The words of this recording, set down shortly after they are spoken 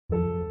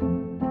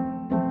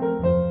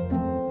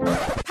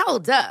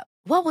Hold up.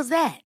 What was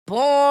that?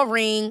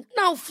 Boring.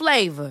 No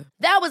flavor.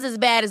 That was as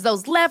bad as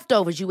those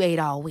leftovers you ate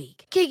all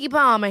week. Keke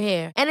Palmer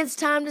here, and it's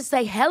time to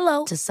say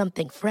hello to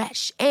something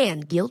fresh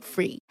and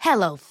guilt-free.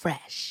 Hello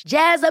Fresh.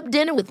 Jazz up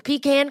dinner with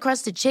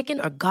pecan-crusted chicken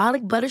or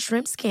garlic butter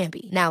shrimp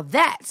scampi. Now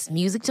that's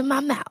music to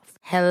my mouth.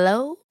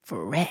 Hello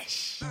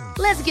Fresh.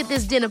 Let's get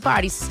this dinner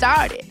party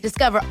started.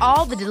 Discover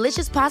all the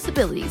delicious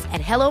possibilities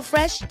at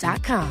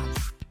hellofresh.com.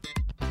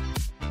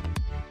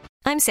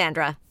 I'm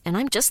Sandra, and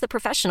I'm just the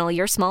professional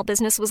your small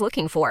business was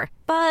looking for.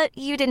 But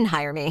you didn't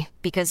hire me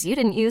because you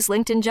didn't use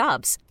LinkedIn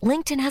Jobs.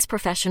 LinkedIn has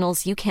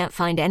professionals you can't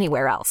find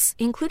anywhere else,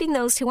 including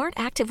those who aren't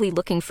actively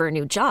looking for a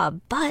new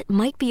job, but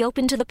might be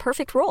open to the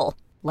perfect role,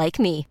 like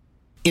me.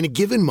 In a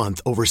given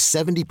month, over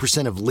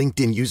 70% of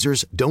LinkedIn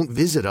users don't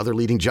visit other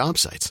leading job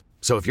sites.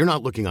 So if you're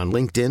not looking on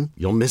LinkedIn,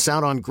 you'll miss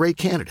out on great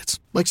candidates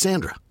like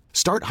Sandra.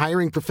 Start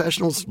hiring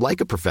professionals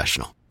like a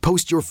professional.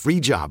 Post your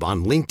free job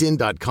on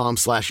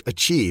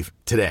linkedin.com/achieve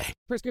today.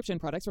 Prescription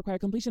products require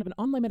completion of an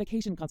online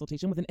medication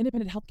consultation with an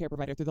independent healthcare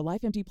provider through the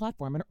LifeMD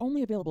platform and are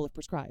only available if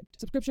prescribed.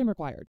 Subscription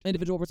required.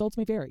 Individual results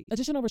may vary.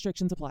 Additional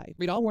restrictions apply.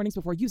 Read all warnings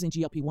before using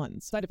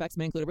GLP-1s. Side effects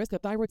may include a risk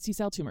of thyroid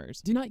C-cell tumors.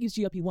 Do not use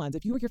GLP-1s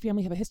if you or your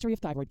family have a history of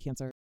thyroid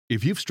cancer.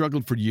 If you've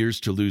struggled for years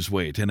to lose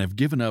weight and have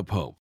given up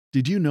hope,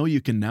 did you know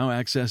you can now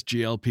access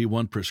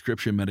GLP-1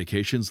 prescription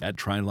medications at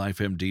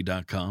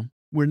TryLifeMD.com?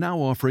 We're now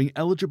offering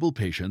eligible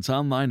patients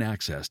online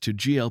access to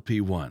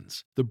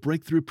GLP-1s, the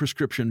breakthrough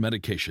prescription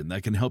medication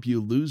that can help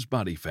you lose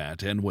body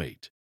fat and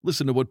weight.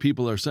 Listen to what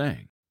people are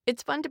saying.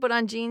 It's fun to put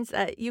on jeans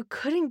that you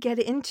couldn't get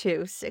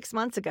into 6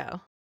 months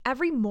ago.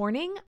 Every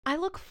morning, I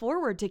look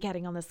forward to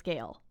getting on the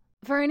scale.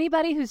 For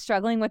anybody who's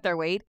struggling with their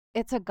weight,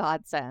 it's a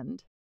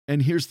godsend.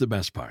 And here's the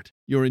best part.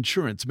 Your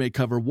insurance may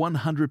cover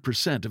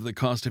 100% of the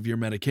cost of your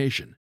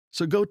medication.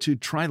 So go to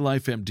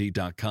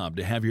TryLifeMD.com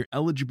to have your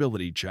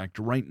eligibility checked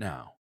right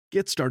now.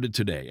 Get started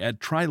today at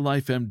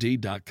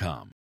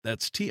TryLifeMD.com.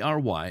 That's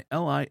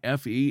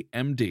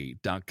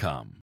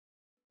TryLifeMD.com.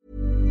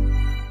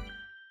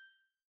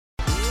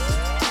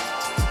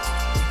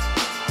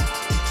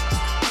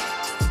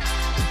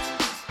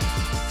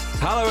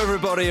 Hello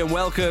everybody and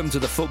welcome to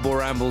the Football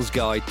Rambles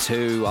Guide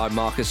 2. I'm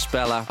Marcus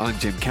Speller. I'm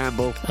Jim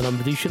Campbell. And I'm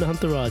Vidushan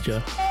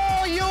Hantaraja.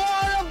 Oh, you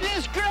are a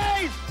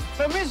disgrace!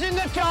 For missing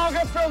the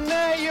target from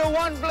there, you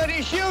want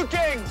bloody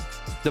shooting!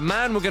 The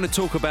man we're going to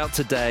talk about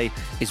today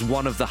is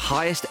one of the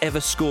highest ever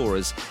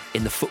scorers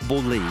in the Football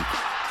League.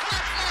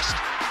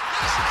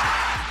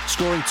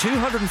 Scoring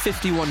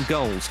 251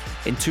 goals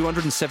in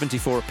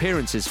 274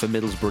 appearances for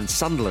Middlesbrough and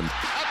Sunderland.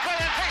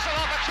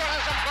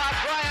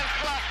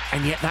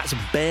 And yet that's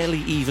barely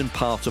even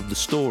part of the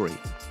story.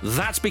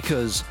 That's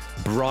because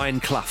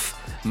Brian Clough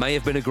may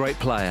have been a great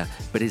player,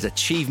 but his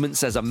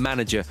achievements as a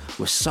manager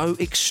were so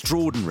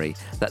extraordinary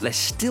that they're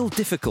still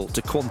difficult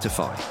to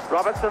quantify.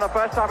 Robertson, the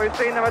first time we've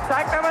seen them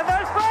attack them, and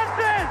there's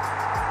Francis!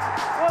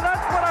 Well,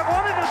 that's what I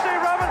wanted to see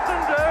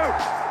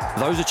Robertson do.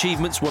 Those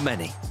achievements were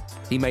many.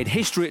 He made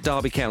history at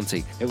Derby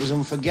County. It was an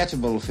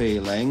unforgettable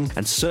feeling.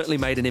 And certainly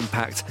made an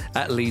impact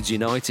at Leeds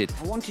United.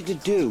 I wanted to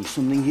do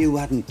something you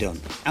hadn't done.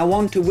 I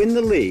want to win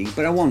the league,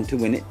 but I want to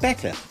win it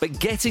better. But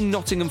getting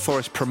Nottingham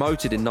Forest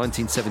promoted in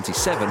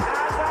 1977,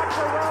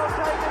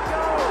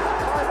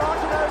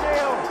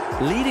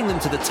 leading them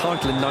to the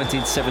title in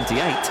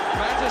 1978.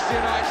 Manchester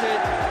United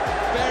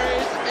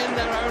buried in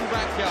their own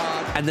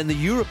backyard. And then the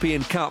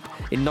European Cup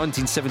in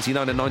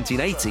 1979 and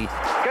 1980.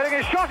 Getting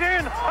a shot in,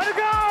 and a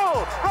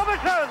goal!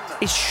 Robertson!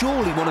 Is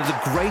surely one of the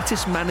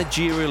greatest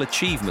managerial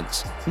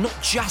achievements, not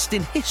just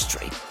in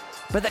history,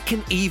 but that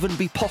can even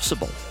be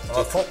possible.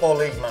 I'm a Football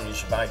League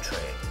manager by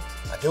trade.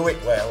 I do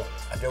it well,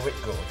 I do it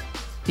good.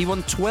 He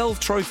won 12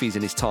 trophies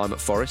in his time at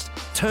Forest,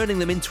 turning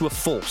them into a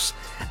force,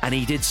 and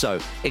he did so,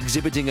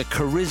 exhibiting a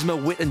charisma,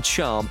 wit and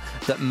charm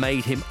that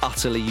made him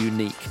utterly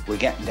unique. We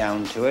get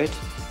down to it,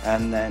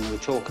 and then we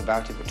talk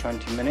about it for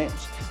 20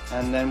 minutes,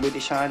 and then we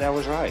decide I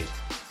was right.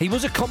 He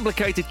was a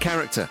complicated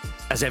character,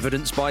 as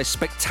evidenced by a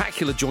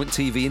spectacular joint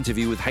TV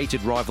interview with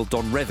hated rival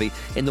Don Revie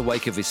in the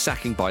wake of his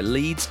sacking by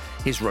Leeds,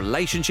 his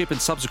relationship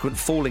and subsequent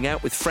falling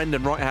out with friend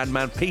and right-hand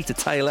man Peter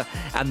Taylor,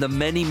 and the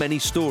many, many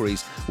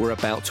stories we're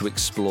about to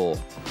explore.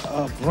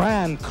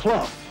 Brian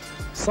Clough,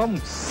 some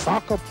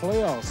soccer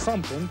player or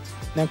something.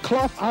 Now,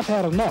 Clough, I've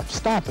had enough.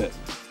 Stop it.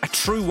 A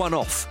true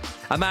one-off.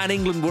 A man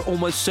England were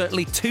almost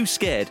certainly too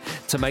scared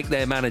to make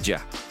their manager.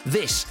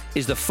 This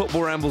is the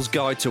Football Rambles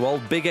Guide to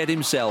old Big Ed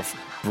himself,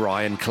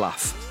 Brian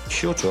Clough.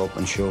 Shut up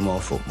and show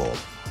more football.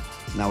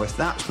 Now, if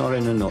that's not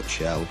in a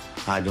nutshell,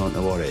 I don't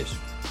know what is.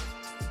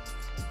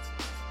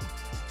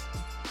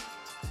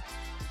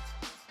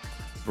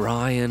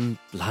 Brian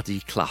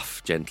bloody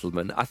Clough,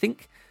 gentlemen. I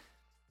think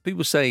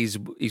people say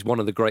he's one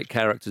of the great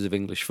characters of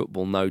English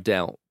football, no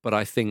doubt. But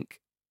I think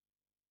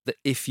that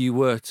if you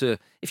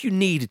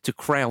needed to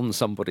crown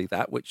somebody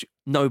that, which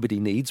nobody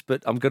needs,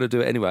 but I'm going to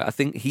do it anyway, I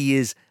think he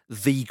is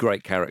the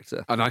great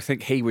character. And I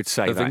think he would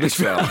say that as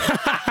well.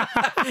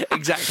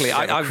 Exactly.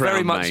 I've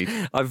very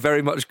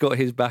much got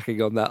his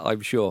backing on that,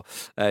 I'm sure,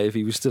 if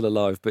he was still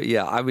alive. But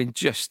yeah, I mean,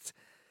 just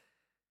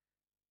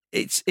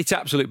It's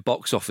absolute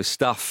box office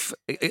stuff.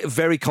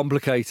 Very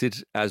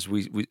complicated, as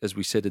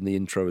we said in the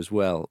intro as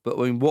well. But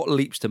I mean, what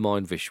leaps to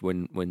mind, Vish,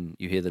 when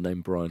you hear the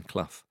name Brian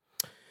Clough?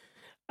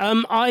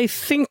 I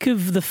think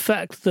of the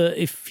fact that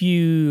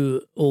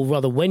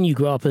when you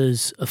grow up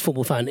as a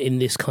football fan in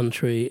this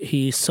country,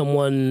 he's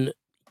someone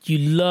you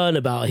learn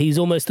about. He's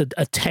almost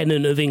a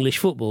tenant of English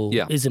football,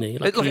 isn't he?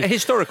 Like a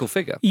historical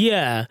figure.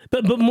 Yeah,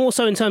 but more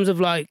so in terms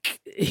of like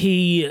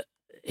he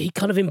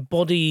kind of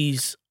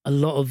embodies a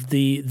lot of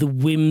the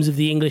whims of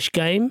the English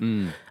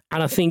game,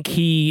 and I think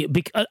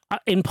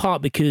in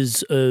part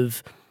because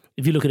of,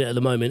 if you look at it at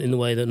the moment in the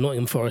way that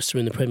Nottingham Forest are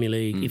in the Premier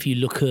League, if you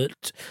look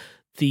at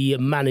the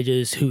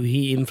managers who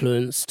he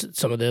influenced,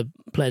 some of the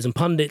players and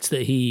pundits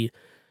that he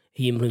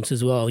influenced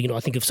as well. You know,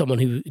 I think of someone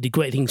who did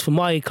great things for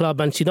my club,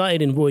 Manchester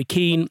United, and Roy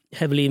Keane,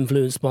 heavily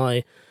influenced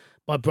by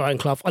Brian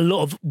Clough. A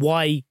lot of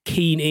why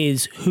Keane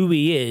is who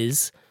he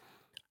is,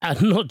 and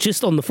not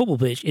just on the football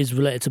pitch, is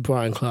related to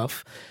Brian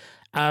Clough.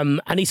 And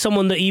he's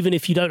someone that even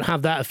if you don't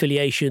have that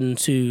affiliation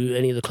to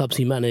any of the clubs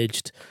he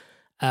managed,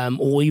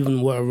 or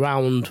even were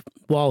around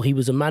while he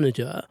was a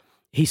manager,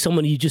 he's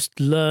someone you just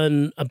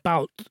learn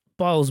about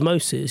by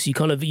osmosis. You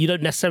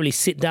don't necessarily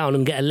sit down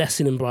and get a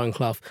lesson in Brian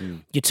Clough.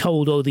 You're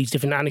told all these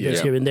different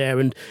anecdotes here and there,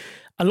 and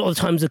a lot of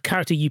the times the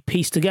character you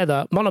piece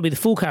together might not be the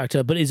full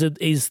character, but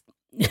is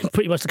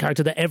pretty much the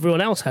character that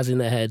everyone else has in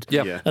their head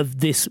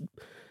of this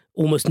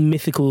almost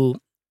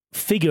mythical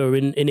figure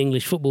in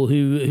English football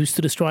who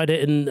stood astride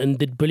it and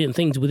did brilliant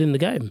things within the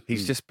game.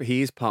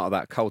 He is part of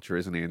that culture,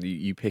 isn't he? And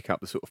you pick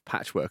up the sort of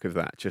patchwork of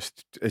that,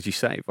 just as you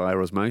say, via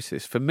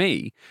osmosis. For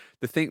me,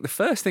 the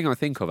first thing I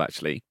think of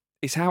actually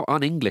is how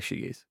un-English he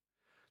is.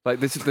 Like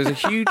there's a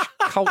huge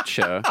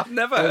culture. I've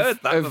never heard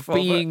that of before,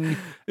 being,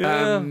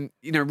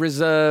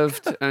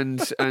 reserved and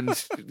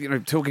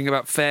talking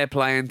about fair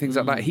play and things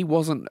like that. He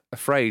wasn't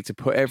afraid to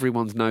put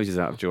everyone's noses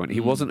out of joint.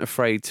 He wasn't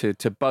afraid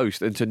to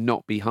boast and to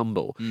not be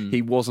humble.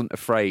 He wasn't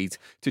afraid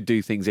to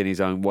do things in his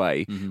own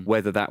way,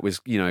 whether that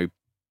was,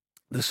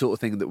 the sort of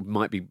thing that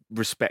might be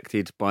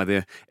respected by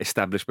the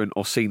establishment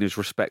or seen as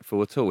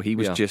respectful at all. He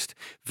was just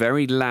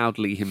very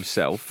loudly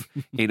himself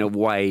in a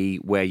way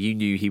where you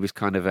knew he was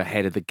kind of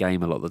ahead of the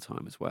game a lot of the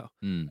time as well.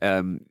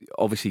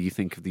 Obviously, you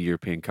think of the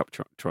European Cup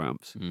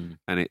triumphs,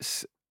 and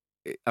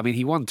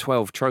he won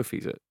 12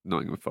 trophies at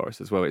Nottingham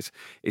Forest as well. It's.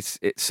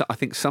 I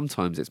think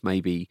sometimes it's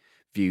maybe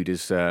viewed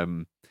as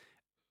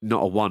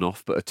not a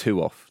one-off, but a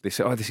two-off. They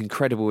say, this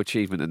incredible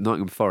achievement that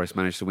Nottingham Forest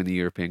managed to win the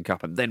European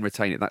Cup and then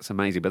retain it. That's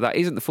amazing. But that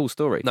isn't the full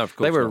story. No, of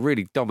course they were not. a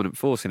really dominant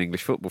force in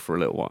English football for a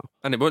little while.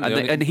 And it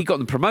wasn't, and he got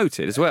them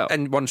promoted as well.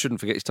 And one shouldn't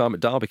forget his time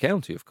at Derby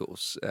County, of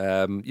course.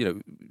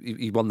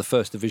 He won the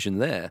first division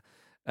there,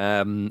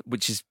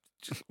 which is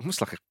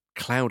almost like a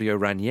Claudio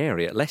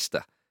Ranieri at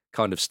Leicester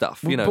kind of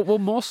stuff,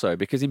 But more so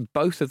because in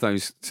both of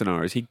those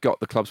scenarios, he got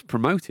the clubs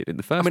promoted in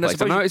the first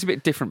place. I know it's a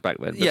bit different back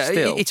then, but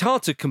still. It's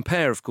hard to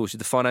compare, of course.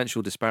 The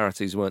financial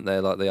disparities weren't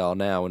there like they are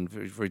now, and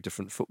very, very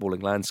different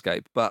footballing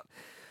landscape. But,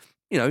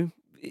 you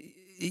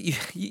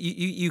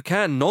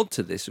can nod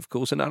to this, of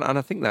course, and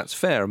I think that's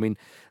fair. I mean,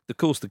 of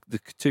course, the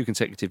two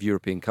consecutive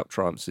European Cup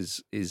triumphs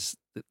is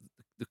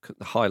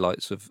the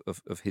highlights of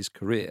his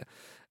career.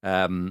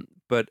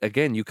 But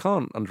again, you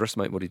can't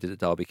underestimate what he did at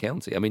Derby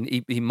County. I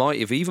mean, he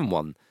might have even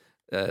won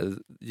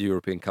the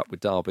European Cup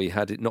with Derby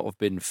had it not have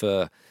been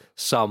for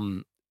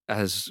some,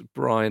 as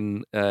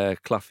Brian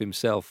Clough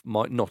himself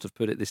might not have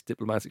put it this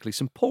diplomatically,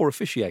 some poor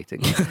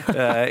officiating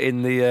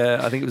in the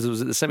I think it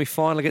was the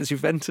semi-final against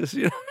Juventus.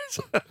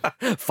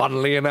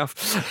 Funnily enough,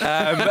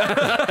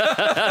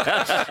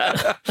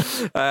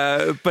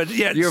 but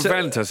yeah,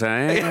 Juventus,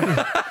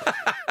 eh?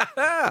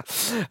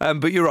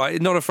 But you're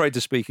right, not afraid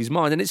to speak his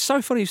mind, and it's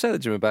so funny you say that,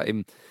 Jim, about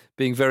him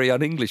being very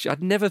un-English.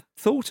 I'd never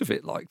thought of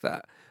it like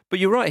that. But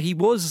you're right, he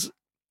was.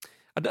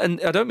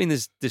 And I don't mean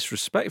this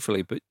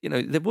disrespectfully, but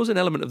there was an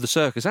element of the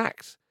circus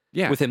act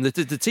with him. The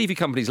TV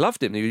companies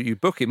loved him. You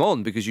book him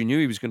on because you knew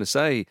he was going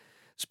to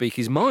speak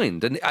his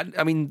mind. And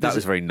I mean, that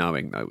was very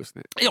knowing, though,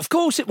 wasn't it? Of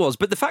course it was.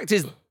 But the fact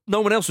is,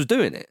 no one else was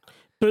doing it.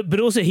 But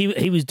also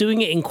he was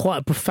doing it in quite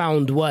a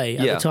profound way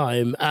at the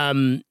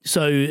time.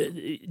 So do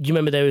you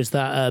remember there was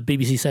that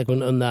BBC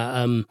segment on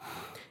that?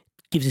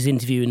 Gives his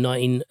interview in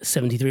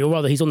 1973, or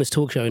rather, he's on this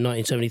talk show in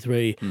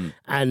 1973,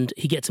 and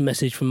he gets a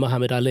message from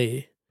Muhammad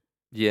Ali.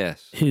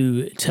 Yes,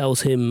 who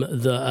tells him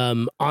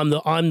that I'm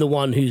the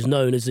one who's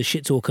known as the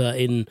shit talker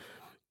in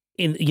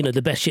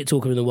the best shit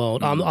talker in the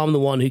world. I'm the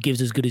one who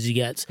gives as good as he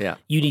gets. Yeah.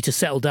 You need to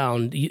settle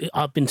down.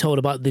 I've been told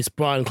about this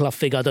Brian Clough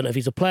figure. I don't know if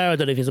he's a player. I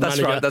don't know if he's a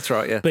manager. That's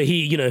right. Yeah. But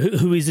he,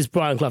 who is this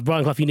Brian Clough?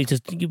 Brian Clough, you need to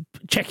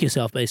check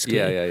yourself, basically.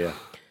 Yeah.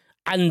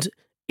 And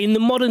in the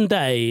modern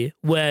day,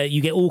 where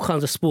you get all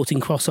kinds of sporting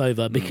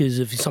crossover because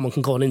if someone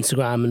can go on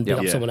Instagram and beat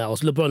up someone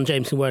else, LeBron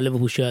James can wear a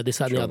Liverpool shirt, this,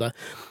 that, and the other.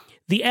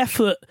 The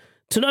effort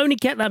to not only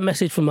get that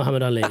message from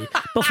Muhammad Ali,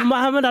 but for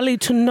Muhammad Ali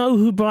to know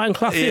who Brian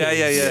Clough is.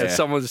 Yeah.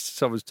 Someone's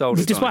told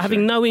him. Despite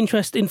having no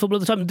interest in football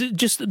at the time,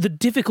 just the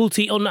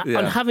difficulty on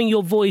having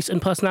your voice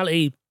and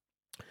personality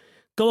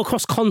go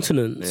across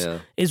continents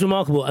is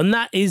remarkable. And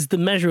that is the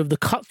measure of the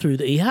cut through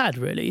that he had,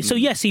 really. So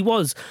yes, he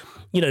was,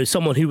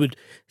 someone who would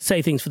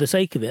say things for the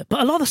sake of it.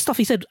 But a lot of the stuff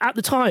he said at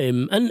the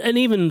time, and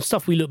even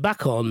stuff we look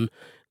back on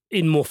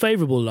in more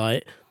favourable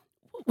light,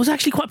 was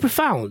actually quite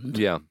profound.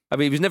 Yeah. I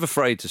mean, he was never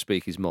afraid to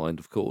speak his mind,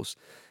 of course.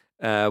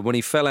 When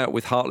he fell out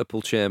with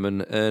Hartlepool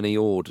chairman Ernie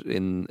Ord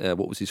in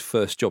what was his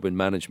first job in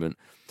management,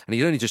 and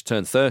he'd only just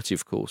turned 30,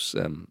 of course,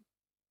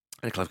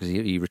 because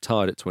he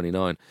retired at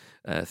 29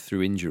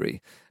 through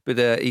injury.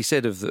 But he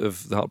said of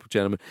the Hartlepool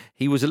gentleman,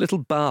 he was a little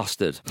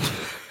bastard.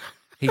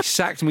 He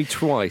sacked me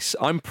twice.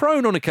 I'm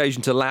prone on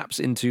occasion to lapse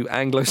into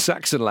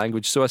Anglo-Saxon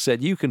language, so I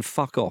said, you can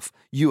fuck off.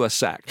 You are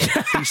sacked.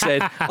 He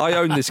said, I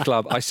own this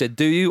club. I said,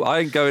 do you? I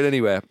ain't going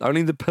anywhere.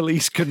 Only the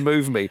police can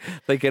move me.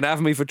 They can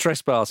have me for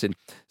trespassing.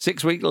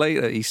 6 weeks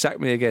later, he sacked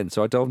me again,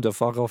 so I told him to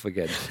fuck off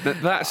again.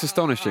 That's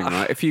astonishing,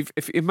 right?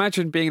 If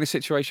imagine being in a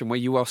situation where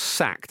you are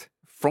sacked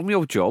from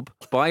your job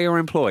by your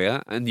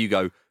employer and you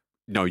go,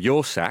 no,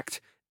 you're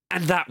sacked,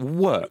 and that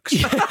works.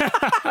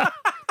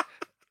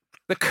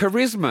 The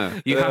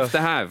charisma you have to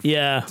have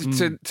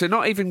to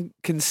not even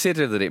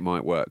consider that it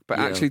might work, but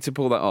actually to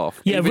pull that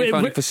off, even if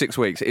only for 6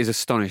 weeks, is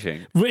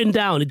astonishing. Written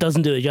down, it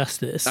doesn't do it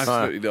justice.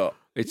 Absolutely not.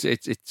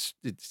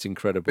 It's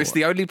incredible. It's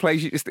the only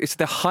place. It's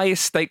the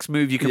highest stakes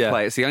move you can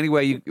play. It's the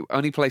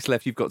only place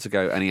left you've got to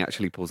go, and he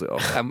actually pulls it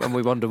off. And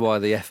we wonder why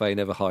the FA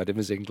never hired him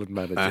as England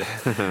manager.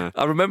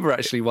 I remember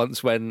actually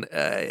once when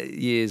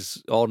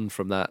years on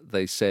from that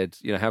they said,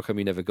 how come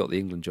you never got the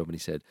England job? And he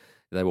said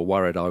they were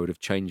worried I would have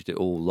changed it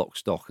all lock,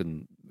 stock,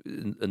 and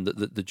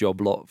the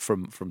job lot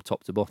from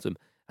top to bottom.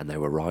 And they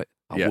were right.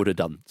 I would have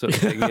done, sort of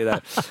thing.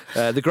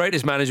 The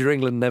greatest manager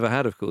England never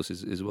had, of course,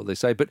 is what they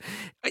say. But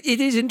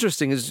it is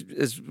interesting, as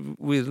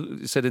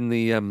we said in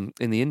the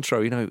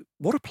intro.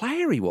 What a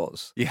player he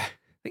was. Yeah,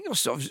 I think it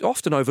was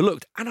often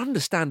overlooked, and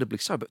understandably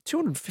so. But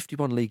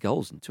 251 league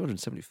goals and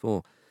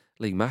 274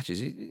 league matches,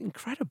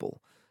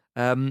 incredible.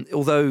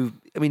 Although,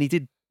 I mean, he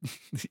did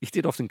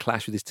often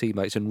clash with his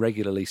teammates and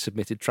regularly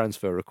submitted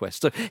transfer requests.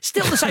 So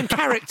still the same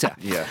character,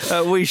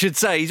 we should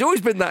say. He's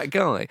always been that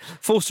guy.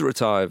 Forced to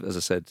retire, as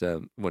I said,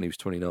 when he was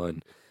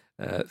 29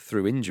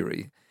 through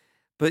injury.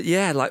 But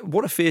yeah,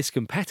 what a fierce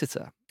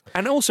competitor.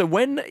 And also,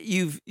 when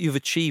you've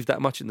achieved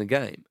that much in the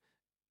game,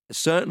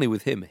 certainly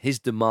with him, his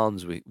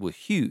demands were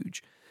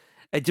huge.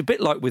 It's a bit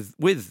like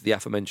with the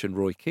aforementioned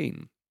Roy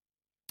Keane.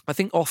 I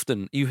think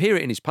often you hear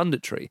it in his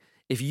punditry.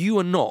 If you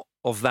are not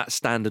of that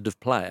standard of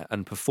player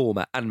and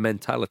performer and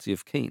mentality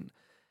of Keane,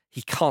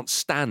 he can't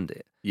stand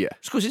it. Yeah,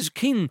 because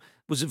Keane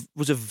was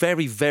a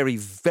very, very,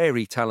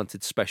 very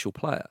talented special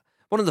player,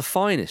 one of the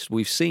finest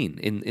we've seen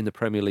in the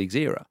Premier League's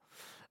era,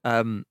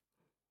 and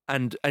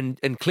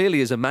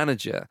clearly as a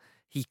manager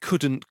he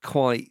couldn't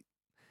quite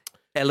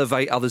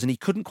elevate others, and he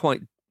couldn't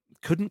quite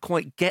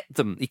get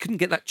them. He couldn't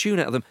get that tune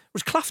out of them,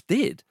 whereas Clough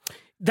did.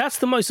 That's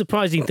the most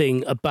surprising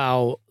thing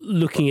about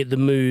looking at the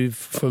move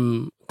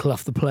from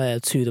Clough the player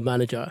to the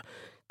manager,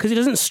 because it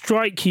doesn't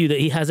strike you that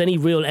he has any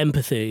real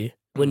empathy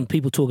when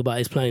people talk about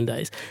his playing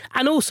days.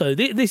 And also,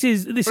 this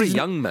is a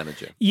young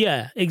manager.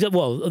 Yeah, exactly.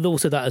 Well,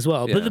 also that as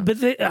well. Yeah.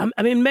 But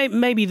I mean,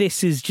 maybe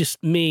this is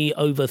just me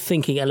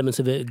overthinking elements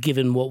of it,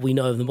 given what we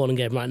know of the modern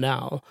game right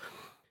now.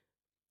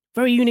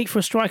 Very unique for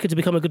a striker to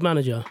become a good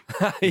manager.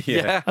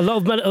 Yeah, a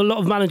lot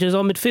of managers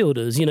are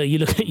midfielders.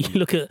 You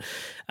look at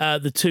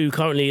the two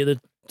currently at the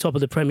top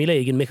of the Premier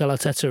League, in Mikel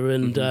Arteta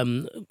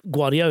and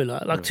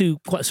Guardiola, two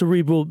quite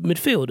cerebral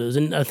midfielders,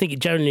 and I think it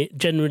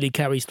generally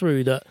carries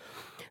through that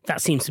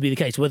seems to be the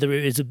case, whether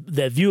it is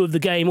their view of the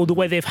game or the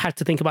way they've had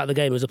to think about the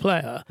game as a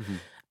player.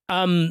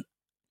 And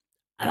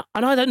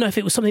I don't know if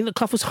it was something that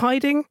Clough was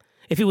hiding,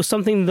 if it was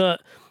something that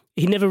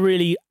he never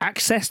really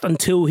accessed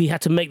until he had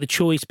to make the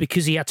choice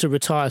because he had to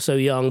retire so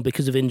young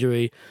because of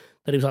injury,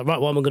 that he was like, right,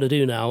 what am I going to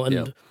do now?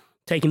 And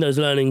taking those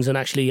learnings and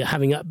actually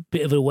having a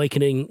bit of an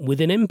awakening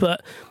within him.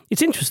 But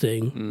it's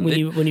interesting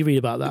when you read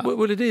about that.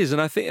 Well, it is. And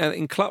I think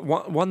in Clough,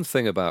 one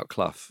thing about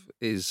Clough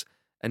is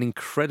an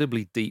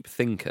incredibly deep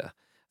thinker.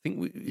 I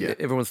think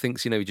everyone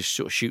thinks, he just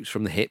sort of shoots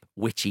from the hip,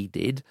 which he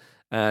did.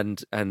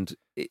 And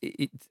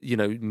it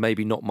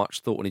maybe not much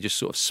thought, and he just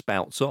sort of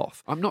spouts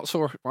off. I'm not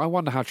sure. I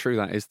wonder how true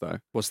that is, though.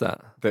 What's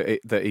that?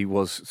 That he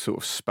was sort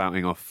of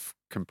spouting off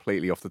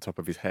completely off the top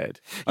of his head.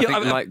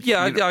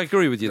 I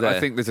agree with you there. I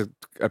think there's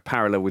a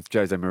parallel with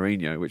Jose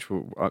Mourinho, which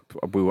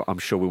I'm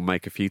sure we'll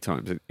make a few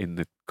times in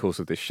the course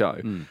of this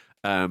show.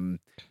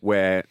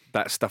 Where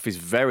that stuff is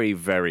very,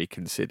 very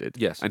considered.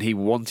 Yes. And he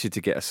wanted to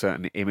get a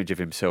certain image of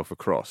himself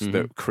across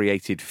that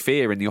created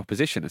fear in the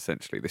opposition,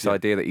 essentially. This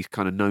idea that he's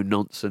kind of no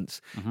nonsense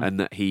and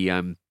that he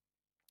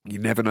you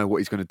never know what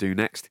he's going to do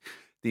next.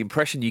 The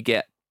impression you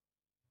get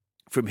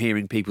from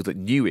hearing people that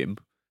knew him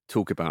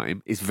talk about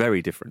him is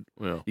very different.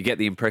 Yeah. You get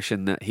the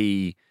impression that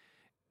he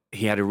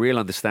had a real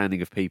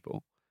understanding of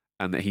people,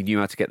 and that he knew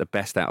how to get the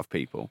best out of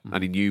people,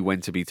 and he knew when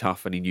to be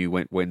tough, and he knew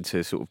when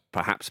to sort of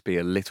perhaps be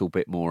a little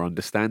bit more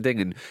understanding,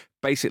 and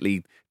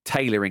basically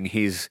tailoring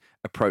his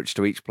approach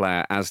to each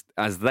player as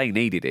they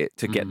needed it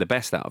to get the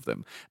best out of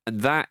them.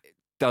 And that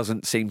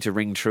doesn't seem to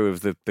ring true of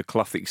the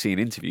Clough that you see in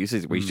interviews,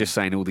 is it? Where he's just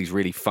saying all these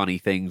really funny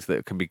things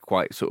that can be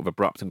quite sort of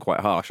abrupt and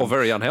quite harsh. Or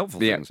very unhelpful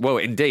things. Well,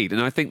 indeed.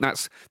 And I think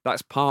that's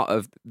part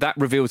of... That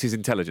reveals his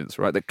intelligence,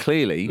 right? That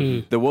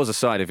clearly there was a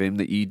side of him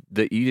that you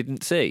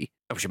didn't see.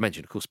 I should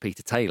mention, of course,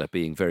 Peter Taylor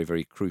being very,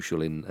 very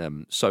crucial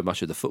in so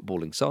much of the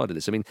footballing side of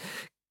this. I mean,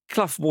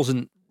 Clough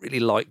wasn't really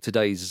like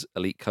today's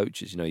elite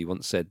coaches. You know, he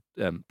once said,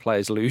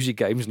 players lose your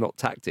games, not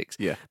tactics.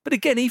 Yeah. But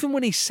again, even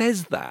when he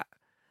says that,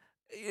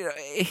 you know,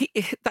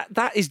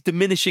 that is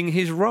diminishing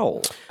his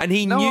role. And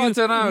he knew... I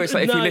don't know. It's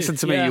like, if you listen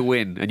to me, you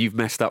win, and you've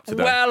messed up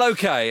today. Well,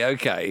 okay.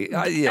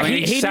 I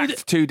mean, he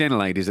sacked 2 dinner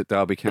ladies at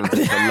Derby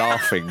County for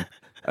laughing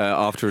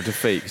after a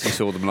defeat, because he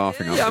saw them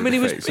laughing after a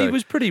defeat. He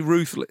was pretty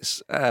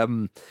ruthless.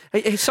 Some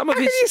of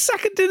his... you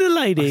sack a dinner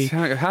lady?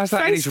 How's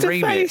that face in his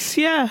remit? Face,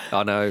 yeah.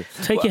 I know.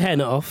 Take your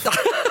hairnet off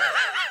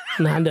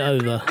and hand it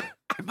over.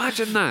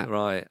 Imagine that.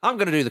 Right. I'm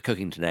going to do the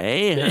cooking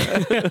today.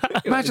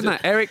 Imagine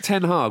that. Eric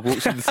Ten Hag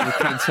walks into the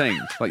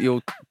canteen. Like,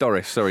 you're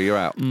Doris, sorry, you're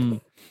out.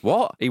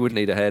 What? He wouldn't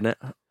need a hairnet.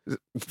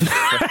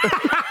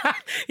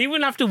 He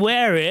wouldn't have to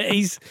wear it.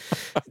 He's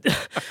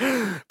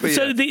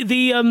so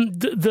the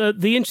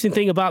interesting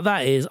thing about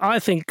that is, I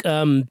think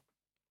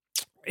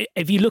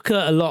if you look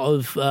at a lot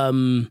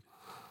of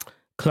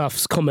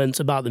Clough's comments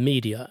about the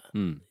media,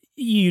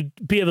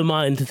 you'd be of a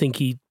mind to think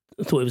he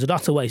thought it was an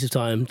utter waste of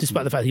time,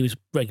 despite the fact he was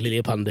regularly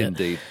a pundit.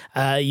 Indeed.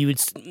 You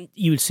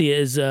would see it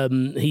as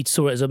he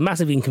saw it as a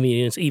massive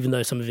inconvenience, even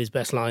though some of his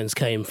best lines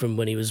came from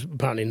when he was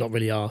apparently not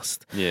really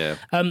asked. Yeah.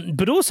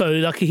 But also,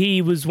 like,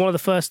 he was one of the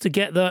first to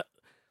get that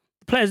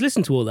players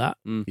listen to all that.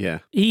 Yeah.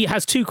 He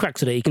has 2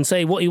 cracks at it. He can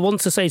say what he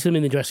wants to say to them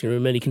in the dressing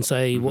room, and he can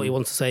say what he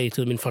wants to say to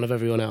them in front of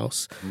everyone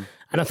else.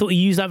 And I thought he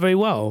used that very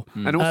well.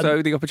 And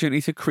also the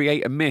opportunity to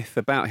create a myth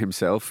about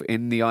himself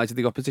in the eyes of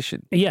the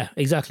opposition. Yeah,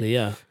 exactly,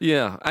 yeah.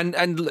 Yeah, and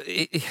I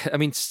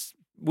mean,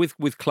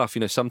 with Clough,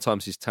 you know,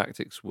 sometimes his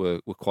tactics were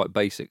quite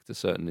basic to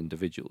certain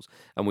individuals.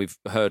 And we've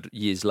heard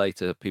years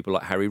later people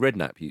like Harry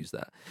Redknapp use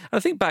that. And I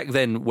think back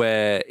then,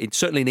 where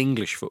certainly in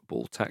English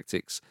football,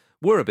 tactics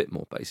were a bit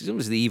more basic.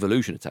 Obviously, the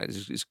evolution of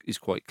tactics is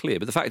quite clear.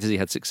 But the fact is, he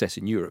had success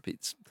in Europe.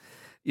 It's...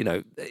 You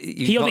know,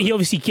 he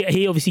obviously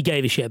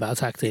gave a shit about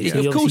tactics. Yeah,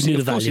 he of course, knew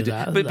the of course value he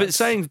of did. that. But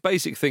saying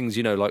basic things,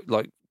 you know, like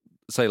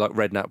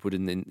Redknapp would,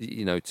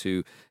 you know,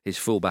 to his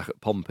fullback at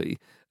Pompey,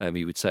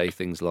 he would say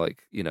things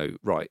like, you know,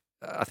 right.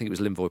 I think it was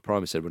Linvoy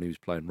Primer said when he was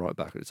playing right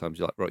back at the time, he's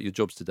like, right, your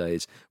jobs today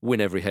is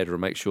win every header and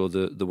make sure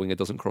the winger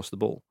doesn't cross the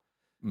ball.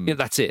 You know,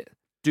 that's it.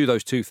 Do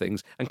those 2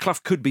 things. And Clough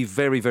could be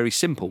very, very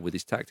simple with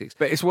his tactics.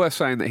 But it's worth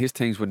saying that his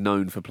teams were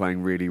known for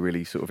playing really,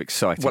 really sort of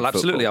exciting Well,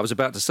 absolutely. football. I was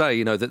about to say,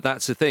 you know,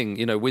 that's the thing,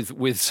 you know,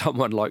 with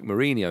someone like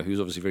Mourinho, who's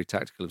obviously very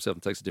tactical himself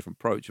and takes a different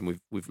approach, and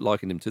we've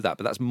likened him to that,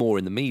 but that's more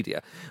in the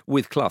media.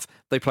 With Clough,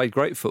 they played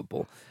great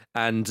football,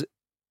 and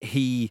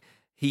he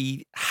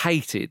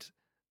hated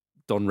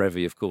Don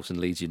Revie, of course, and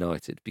Leeds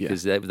United,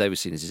 because they were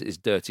seen as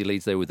dirty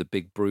Leeds. They were the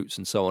big brutes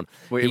and so on.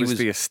 Well, he was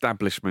the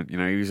establishment, you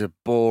know. He was a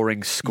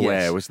boring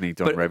square, wasn't he,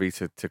 Don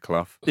Revie to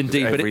Clough?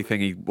 Indeed.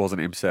 Everything he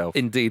wasn't himself.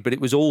 Indeed, but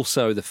it was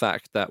also the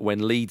fact that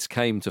when Leeds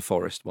came to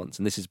Forest once,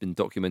 and this has been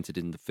documented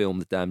in the film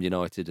The Damned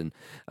United and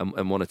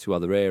 1 or 2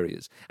 other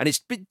areas, and it's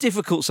a bit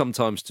difficult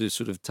sometimes to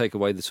sort of take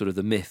away the sort of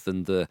the myth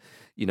and the,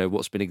 you know,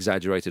 what's been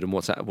exaggerated and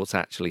what's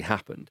actually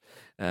happened.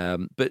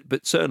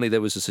 But certainly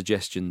there was a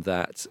suggestion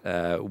that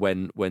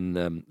when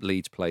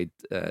Leeds played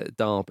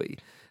Derby,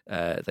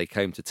 they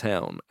came to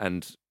town,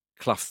 and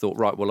Clough thought,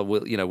 right, well,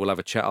 we'll have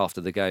a chat after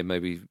the game,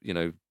 maybe, you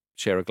know,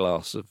 share a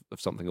glass of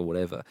something or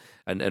whatever.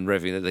 And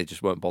Revie, they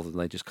just weren't bothered,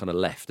 and they just kind of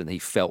left. And he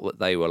felt that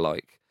they were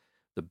like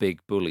the big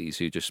bullies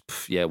who just,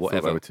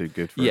 whatever. They were too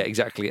good for him. it.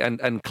 Exactly.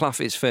 And Clough,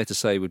 it's fair to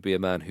say, would be a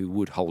man who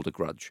would hold a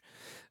grudge.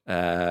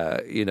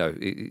 You know,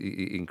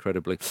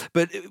 incredibly.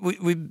 But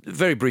we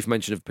very brief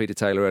mention of Peter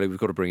Taylor earlier. We've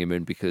got to bring him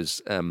in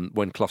because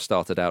when Clough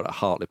started out at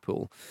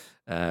Hartlepool,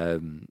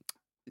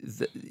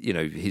 you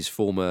know, his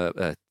former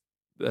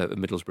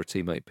Middlesbrough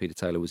teammate Peter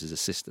Taylor was his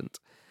assistant,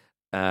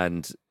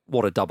 and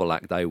what a double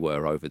act they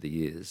were over the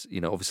years. You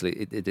know, obviously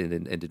it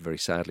ended very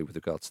sadly with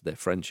regards to their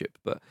friendship,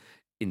 but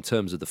in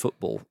terms of the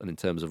football and in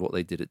terms of what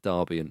they did at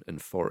Derby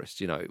and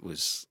Forest, you know, it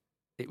was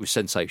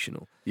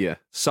sensational. Yeah.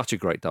 Such a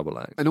great double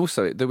act. And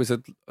also, there was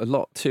a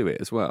lot to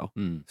it as well.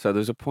 So there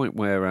was a point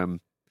where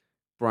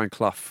Brian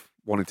Clough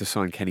wanted to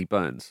sign Kenny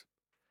Burns,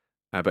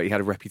 but he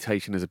had a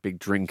reputation as a big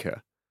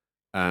drinker.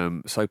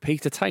 So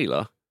Peter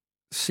Taylor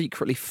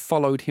secretly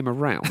followed him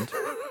around,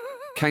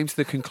 came to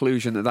the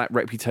conclusion that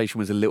reputation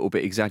was a little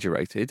bit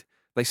exaggerated.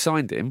 They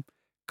signed him.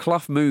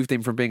 Clough moved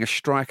him from being a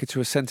striker to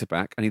a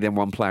centre-back, and he then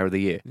won Player of the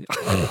Year.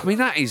 I mean,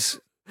 that's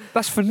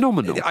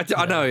phenomenal.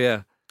 I know,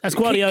 yeah. That's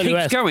Guardiola.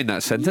 Keeps going,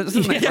 that sentence,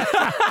 doesn't it?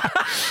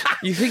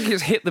 You think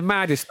it's hit the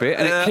maddest bit,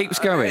 and it keeps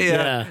going.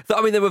 Yeah.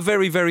 I mean, they were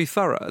very, very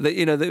thorough.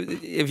 You know,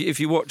 if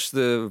you watch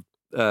the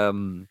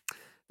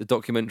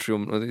documentary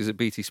on, I think it's a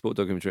BT Sport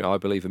documentary, I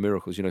Believe in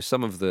Miracles, you know,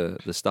 some of the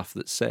stuff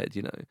that's said,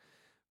 you know,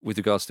 with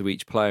regards to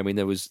each player. I mean,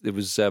 there was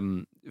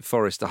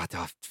Forrest. I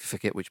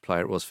forget which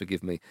player it was.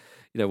 Forgive me.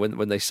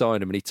 When they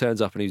signed him and he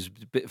turns up and he's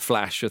a bit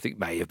flash. I think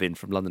may have been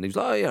from London. He was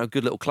like, oh,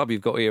 good little club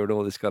you've got here and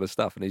all this kind of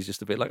stuff. And he's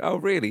just a bit like, oh,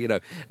 really?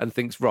 And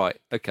thinks, right,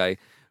 okay,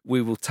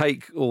 we will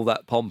take all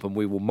that pomp and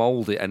we will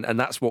mould it. And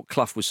that's what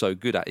Clough was so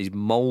good at. He's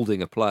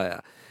moulding a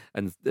player.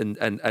 And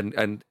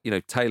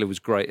Taylor was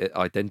great at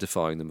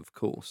identifying them, of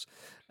course.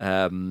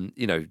 John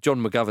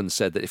McGovern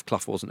said that if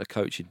Clough wasn't a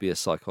coach, he'd be a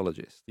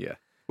psychologist. Yeah.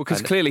 Well,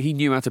 because clearly he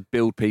knew how to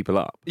build people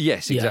up.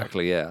 Yes,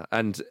 exactly. Yeah,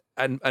 and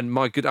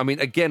my good. I mean,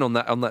 again on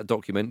that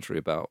documentary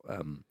about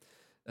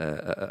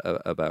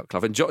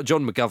Clough, and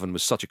John McGovern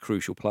was such a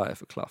crucial player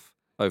for Clough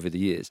over the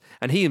years,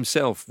 and he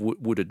himself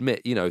would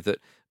admit, that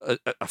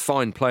a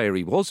fine player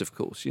he was, of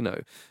course,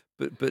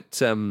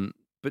 but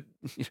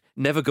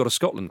never got a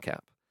Scotland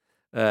cap,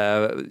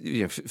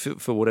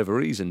 for whatever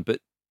reason, but.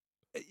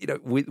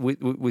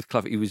 With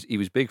Clough, he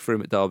was big for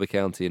him at Derby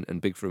County and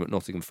big for him at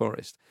Nottingham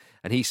Forest.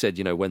 And he said,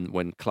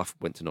 when Clough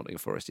went to Nottingham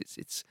Forest,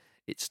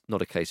 it's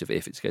not a case of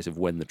if, it's a case of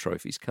when the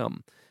trophies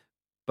come.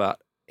 But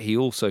he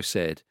also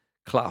said,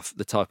 Clough,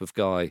 the type of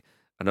guy,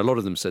 and a lot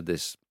of them said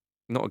this,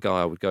 not a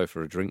guy I would go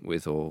for a drink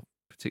with or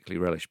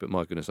particularly relish, but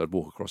my goodness, I'd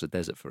walk across a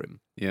desert for him.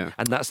 Yeah.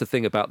 And that's the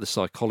thing about the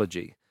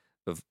psychology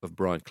of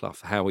Brian Clough,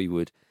 how he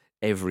would.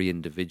 Every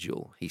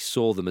individual, he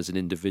saw them as an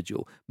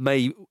individual.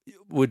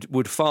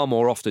 Would far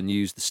more often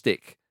use the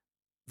stick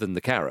than the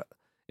carrot.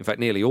 In fact,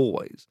 nearly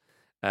always.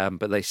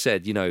 But they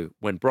said,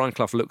 when Brian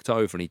Clough looked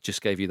over and he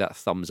just gave you that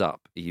thumbs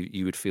up,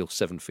 you would feel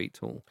 7 feet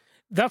tall.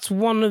 That's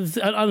one of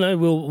I know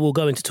we'll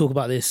go into talk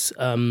about this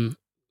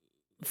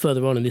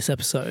further on in this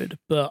episode,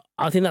 but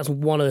I think that's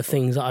one of the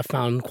things that I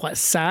found quite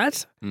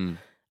sad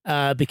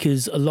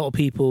because a lot of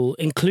people,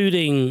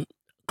 including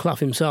Clough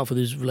himself with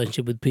his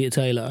relationship with Peter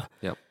Taylor.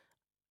 Yep.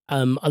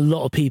 A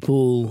lot of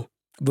people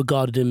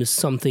regarded him as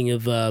something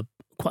of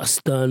quite a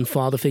stern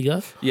father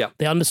figure. Yeah.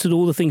 They understood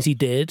all the things he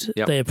did.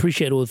 Yep. They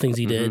appreciated all the things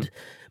he did,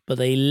 but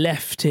they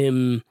left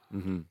him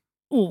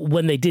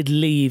when they did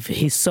leave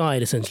his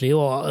side, essentially,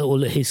 or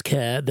his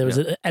care. There was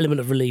an element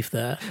of relief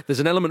there. There's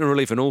an element of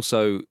relief, and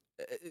also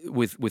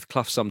with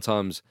Clough,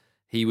 sometimes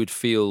he would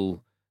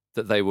feel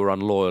that they were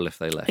unloyal if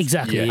they left.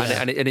 Exactly. Yeah.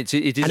 And it is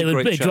and it a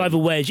would great drive a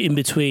wedge in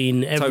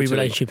between every Totally.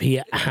 relationship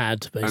he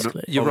had,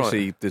 basically. And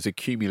obviously, there's a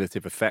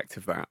cumulative effect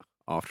of that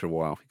after a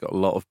while. You've got a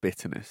lot of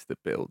bitterness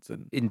that builds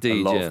and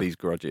Indeed, a lot yeah. of these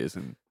grudges.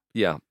 And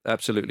Yeah,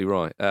 absolutely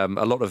right. A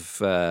lot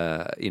of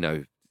a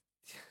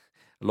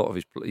lot of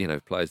his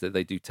players, that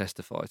they do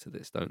testify to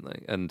this, don't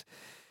they? And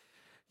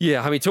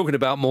yeah, I mean, talking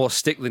about more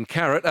stick than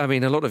carrot, I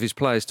mean, a lot of his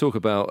players talk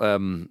about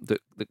that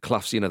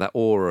Clough's, that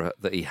aura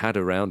that he had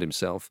around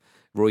himself.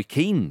 Roy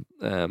Keane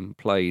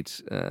played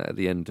at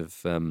the end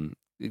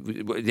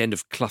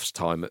of Clough's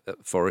time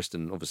at Forest,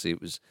 and obviously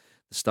it was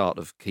the start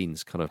of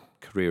Keane's kind of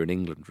career in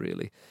England,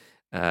 really.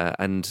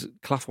 And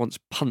Clough once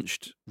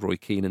punched Roy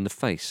Keane in the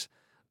face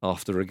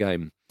after a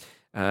game.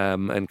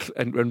 And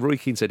Roy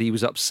Keane said he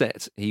was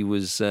upset. It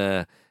was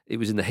in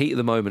the heat of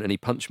the moment, and he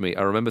punched me.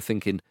 I remember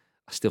thinking,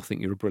 I still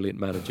think you're a brilliant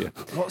manager.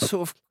 what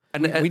sort of...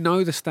 we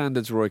know the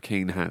standards Roy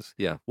Keane has.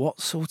 Yeah. What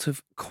sort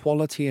of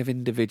quality of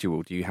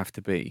individual do you have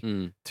to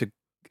be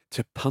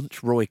to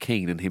punch Roy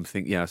Keane and him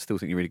think, I still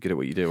think you're really good at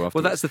what you do? Afterwards?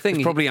 Well, that's the thing.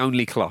 It's probably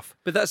only Clough.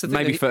 But that's the thing.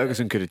 Maybe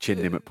Ferguson could have chinned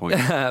him at points.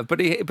 but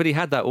he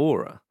had that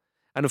aura.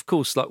 And of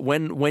course, like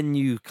when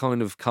you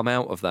kind of come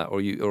out of that,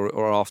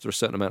 or after a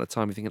certain amount of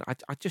time, you're thinking,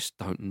 I just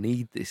don't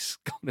need this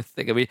kind of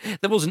thing. I mean,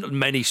 there wasn't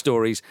many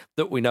stories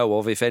that we know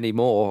of, if any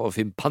more, of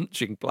him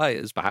punching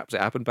players. Perhaps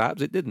it happened,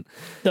 perhaps it didn't.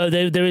 No,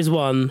 there is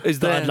one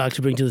that I'd like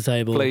to bring to the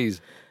table.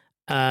 Please.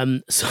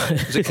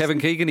 Was it Kevin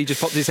Keegan? He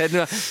just popped his head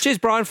in. Cheers,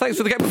 Brian. Thanks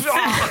for the game.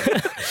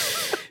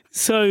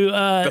 So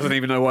doesn't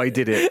even know why he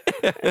did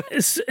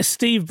it.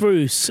 Steve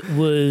Bruce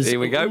was Here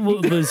we go.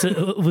 was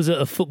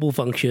at a football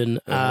function.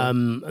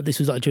 This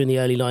was like during the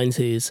early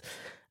 90s,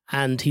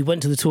 and he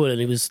went to the toilet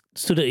and he was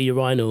stood at a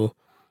urinal,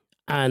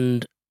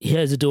 and he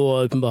hears a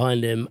door open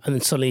behind him, and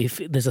then suddenly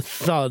there's a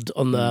thud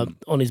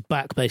on his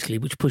back, basically,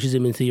 which pushes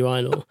him into the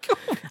urinal.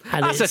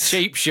 And that's a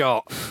cheap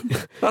shot.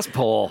 That's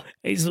poor.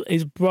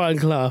 It's Brian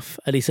Clough,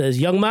 and he says,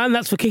 "Young man,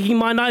 that's for kicking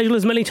my Nigel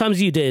as many times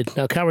as you did.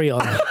 Now carry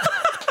on."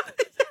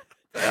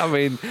 I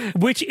mean,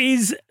 which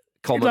is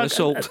common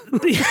assault.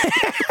 But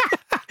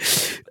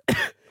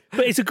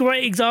it's a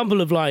great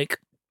example of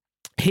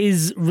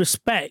his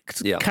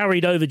respect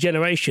carried over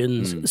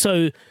generations.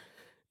 So,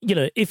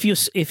 if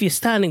you're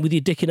standing with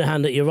your dick in a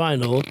hand at your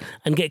urinal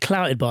and get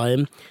clouted by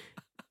him,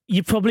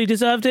 you probably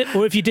deserved it.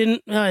 Or if you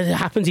didn't, it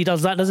happens. He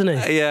does that, doesn't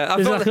he? Yeah,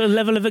 there's a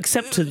level of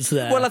acceptance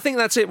there. Well, I think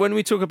that's it. When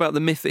we talk about the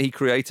myth that he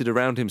created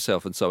around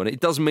himself and so on, it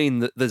does mean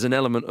that there's an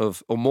element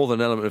of, or more than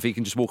an element of, he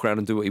can just walk around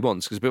and do what he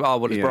wants. Because people,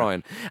 what is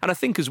Brian? And I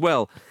think as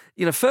well,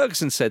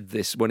 Ferguson said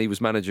this when he was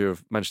manager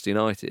of Manchester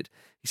United.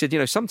 He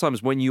said,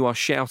 sometimes when you are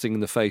shouting in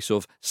the face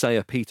of, say,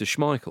 a Peter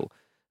Schmeichel,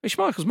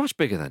 Schmeichel's much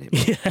bigger than him. Do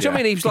you know what I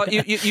mean? He was like,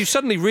 you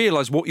suddenly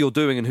realise what you're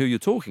doing and who you're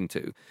talking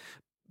to,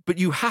 but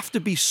you have to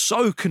be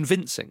so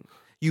convincing.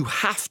 You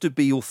have to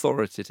be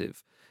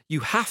authoritative. You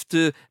have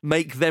to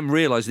make them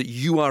realise that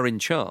you are in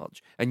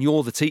charge and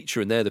you're the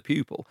teacher and they're the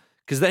pupil,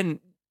 because then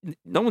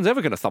no one's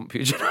ever going to thump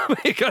you. Do you know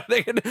what I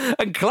mean?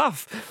 And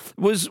Clough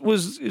was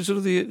sort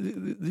of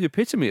the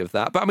epitome of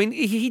that. But I mean,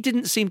 he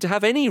didn't seem to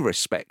have any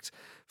respect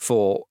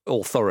for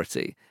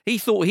authority. He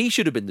thought he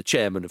should have been the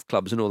chairman of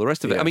clubs and all the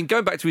rest of it. I mean,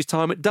 going back to his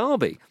time at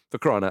Derby, for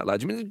crying out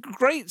loud. I mean,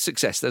 great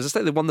success. As I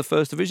say, they won the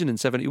first division in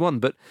 71,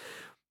 but,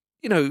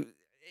 you know,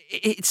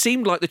 it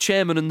seemed like the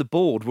chairman and the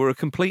board were a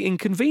complete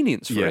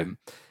inconvenience for him.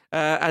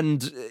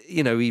 And,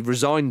 you know, he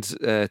resigned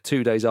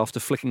 2 days after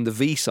flicking the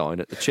V sign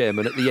at the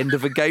chairman at the end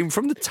of a game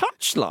from the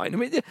touchline. I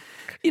mean,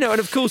 you know,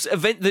 and of course,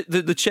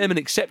 the chairman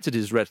accepted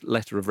his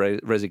letter of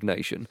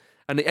resignation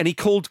and he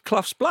called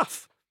Clough's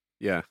bluff.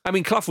 Yeah. I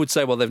mean, Clough would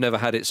say, well, they've never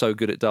had it so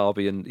good at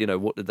Derby and, you know,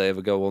 what did they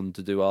ever go on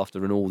to do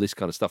after and all this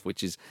kind of stuff,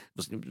 which was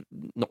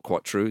not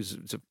quite true.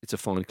 It's a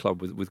fine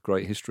club with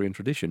great history and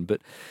tradition.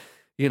 But,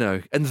 you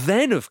know, and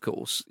then, of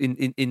course,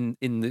 in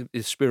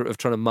the spirit of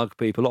trying to mug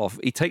people off,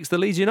 he takes the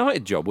Leeds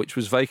United job, which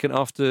was vacant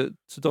after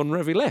Sir Don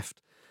Revie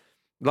left.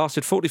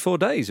 Lasted 44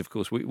 days, of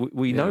course.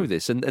 We know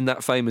this. And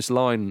that famous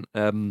line,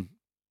 you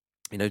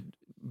know,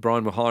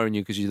 Brian, we're hiring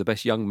you because you're the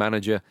best young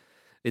manager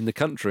in the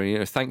country. You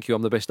know, thank you,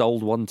 I'm the best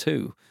old one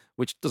too.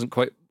 Which doesn't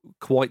quite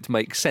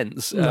make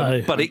sense.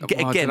 No. But it,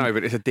 again... I don't know,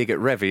 but it's a dig at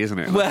Revie, isn't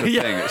it? Well,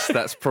 yeah.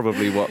 That's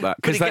probably what that...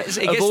 Because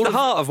it gets to the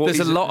heart of what there's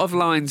a lot of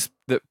lines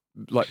that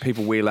like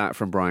people wheel out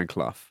from Brian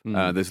Clough.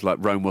 There's like,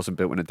 Rome wasn't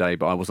built in a day,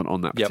 but I wasn't on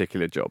that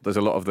particular job. There's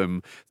a lot of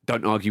them,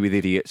 don't argue with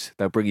idiots.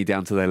 They'll bring you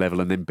down to their level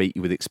and then beat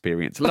you with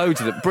experience.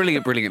 Loads of them.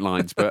 Brilliant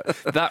lines. But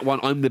that one,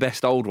 I'm the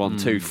best old one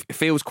too,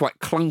 feels quite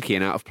clunky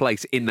and out of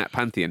place in that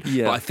pantheon.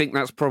 Yeah. But I think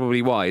that's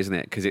probably why, isn't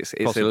it? Because it's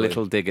a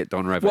little dig at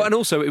Don Revie. Well, and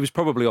also it was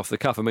probably off the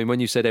cuff. I mean, when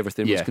you said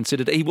everything was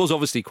considered, he was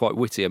obviously quite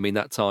witty. I mean,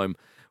 that time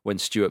when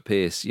Stuart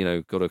Pearce, you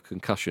know, got a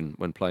concussion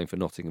when playing for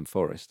Nottingham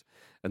Forest.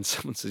 And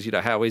someone says, you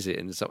know, how is it?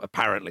 And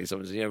apparently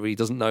someone says, you know, he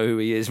doesn't know who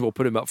he is. We'll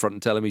put him up front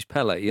and tell him he's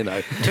Pele, you know,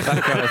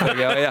 that kind of thing.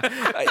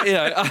 You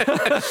know,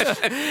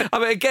 I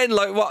mean, again,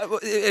 like,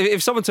 what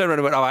if someone turned around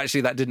and went, oh, actually,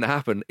 that didn't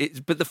happen.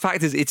 But the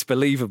fact is, it's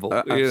believable.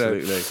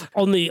 Absolutely.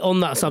 You know? On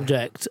that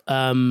subject,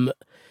 again,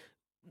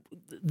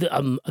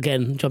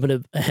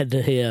 jumping ahead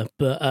here,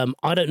 but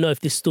I don't know if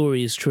this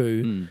story is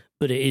true.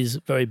 But it is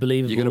very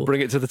believable. You're going to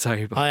bring it to the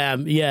table. I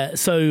am, yeah.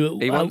 So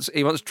he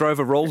once drove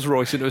a Rolls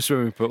Royce into a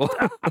swimming pool.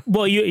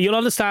 Well, you'll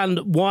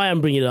understand why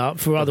I'm bringing it up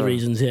for other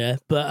reasons here.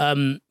 But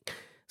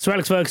Sir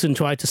Alex Ferguson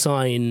tried to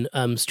sign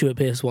Stuart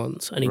Pearce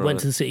once, and he went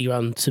to the City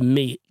Ground to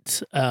meet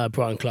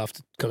Brian Clough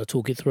to kind of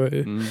talk it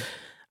through.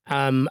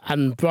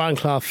 And Brian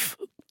Clough,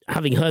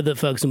 having heard that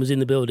Ferguson was in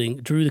the building,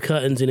 drew the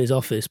curtains in his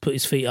office, put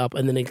his feet up,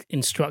 and then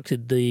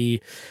instructed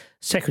the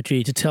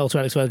secretary to tell Sir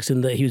Alex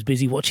Ferguson that he was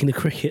busy watching the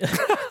cricket.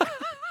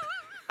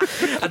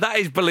 And that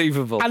is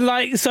believable. And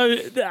like, so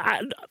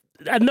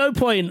at no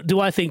point do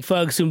I think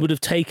Ferguson would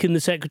have taken the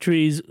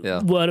secretary's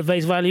word at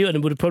face value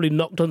and would have probably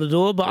knocked on the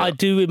door. But I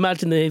do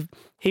imagine that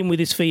him with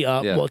his feet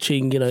up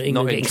watching, you know,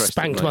 England getting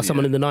spanked by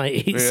someone in the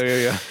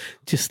 90s.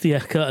 Just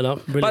curtain up.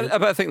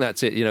 But I think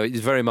that's it. You know, it's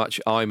very much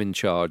I'm in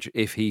charge.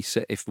 If he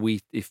sold,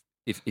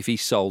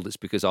 it's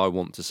because I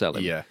want to sell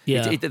him.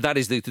 That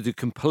is the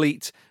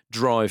complete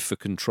drive for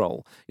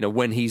control. You know,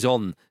 when he's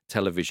on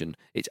television,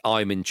 it's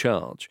I'm in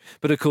charge.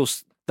 But of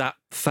course, that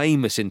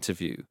famous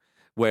interview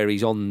where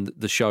he's on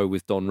the show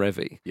with Don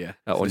Revie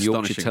on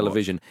Yorkshire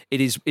television, it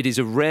is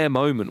a rare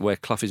moment where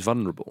Clough is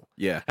vulnerable.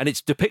 Yeah, and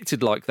it's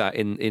depicted like that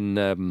in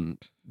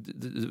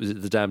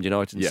the Damned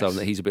United and so on,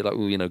 that he's a bit like,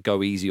 well, you know,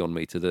 go easy on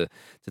me to the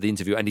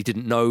interview, and he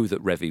didn't know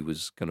that Revie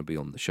was going to be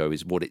on the show,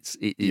 is what it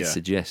is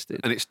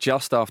suggested. And it's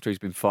just after he's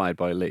been fired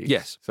by Leeds.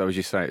 Yes. So as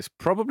you say, it's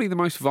probably the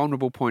most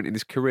vulnerable point in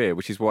his career,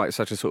 which is why it's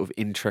such a sort of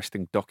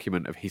interesting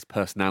document of his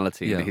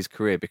personality and his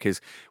career,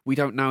 because we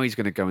don't know he's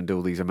going to go and do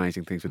all these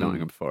amazing things with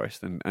Nottingham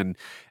Forest, and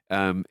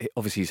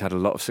obviously he's had a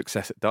lot of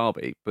success at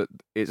Derby, but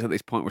it's at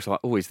this point where it's like,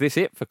 oh, is this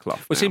it for Clough?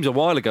 Well, it seems a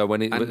while ago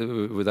when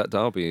with that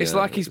Derby. It's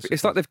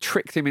like they've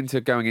tricked him into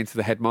going into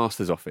the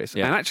headmaster's office,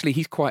 and actually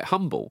he's quite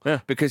humble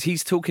because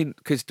he's talking,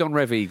 because Don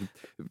Revie,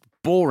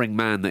 boring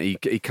man that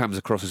he comes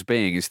across as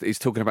being, is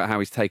talking about how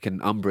he's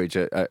taken umbrage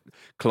at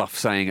Clough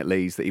saying at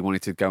Leeds that he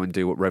wanted to go and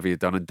do what Revie had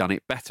done and done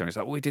it better. And it's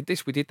like, well, we did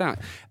this, we did that.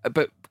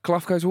 But Clough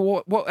goes,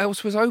 well, what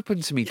else was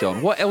open to me,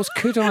 Don? What else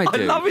could I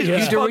do? I love his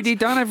response. You'd already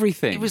done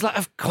everything. He was like,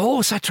 of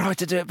course I tried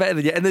to do it better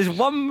than you. And there's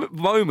one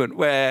moment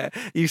where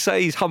you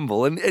say he's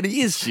humble, and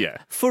he is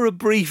for a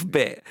brief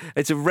bit.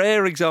 It's a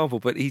rare example,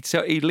 but he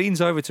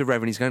leans over to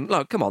Revie and he's going,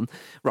 look, come on,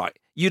 right.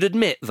 You'd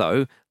admit,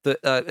 though,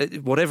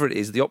 that whatever it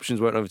is, the options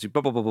weren't over to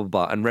blah, blah, blah, blah,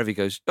 blah. And Revie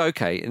goes,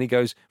 okay. And he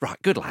goes, right,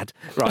 good lad.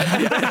 Right.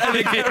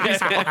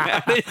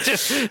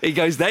 He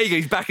goes, there you go,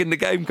 he's back in the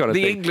game kind of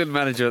thing. The England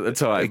manager at the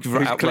time,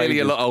 who's clearly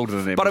a lot older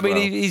than him. But I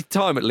mean, his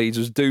time at Leeds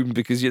was doomed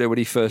because, you know, when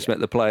he first met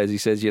the players, he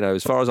says, you know,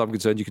 as far as I'm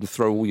concerned, you can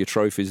throw all your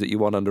trophies that you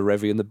won under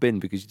Revie in the bin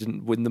because you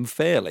didn't win them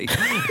fairly.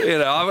 You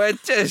know, I mean,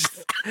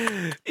 just...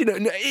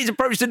 his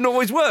approach didn't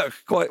always work.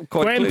 Quite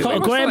clearly.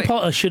 Graham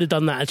Potter should have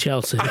done that at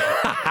Chelsea.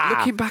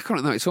 Looking back on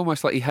it, though, it's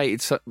almost like he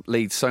hated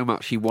Leeds so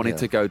much he wanted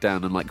to go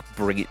down and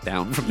bring it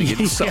down from the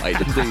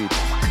inside. Indeed.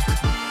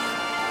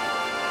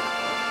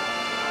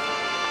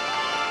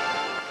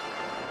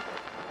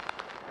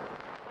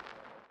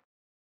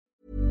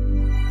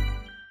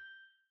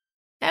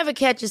 Ever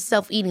catch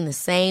yourself eating the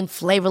same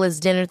flavorless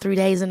dinner 3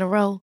 days in a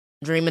row?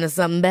 Dreaming of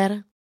something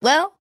better?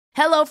 Well,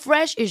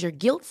 HelloFresh is your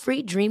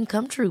guilt-free dream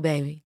come true,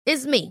 baby.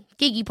 It's me,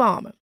 Keke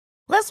Palmer.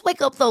 Let's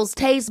wake up those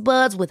taste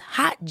buds with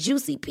hot,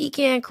 juicy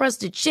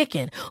pecan-crusted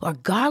chicken or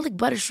garlic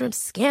butter shrimp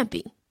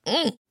scampi.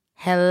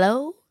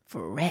 Hello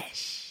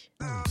Fresh.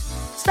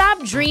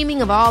 Stop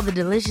dreaming of all the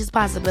delicious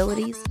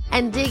possibilities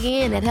and dig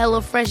in at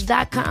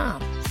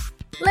HelloFresh.com.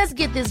 Let's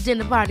get this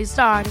dinner party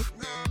started.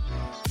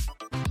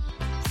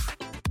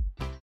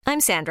 I'm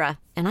Sandra,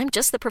 and I'm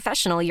just the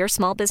professional your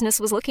small business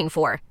was looking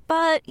for.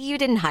 But you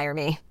didn't hire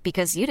me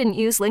because you didn't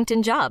use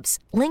LinkedIn Jobs.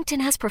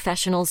 LinkedIn has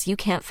professionals you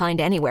can't find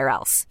anywhere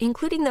else,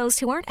 including those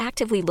who aren't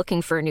actively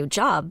looking for a new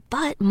job,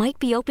 but might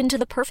be open to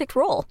the perfect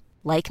role,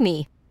 like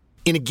me.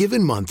 In a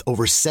given month,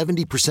 over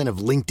 70% of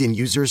LinkedIn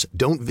users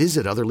don't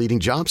visit other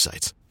leading job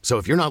sites. So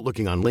if you're not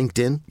looking on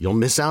LinkedIn, you'll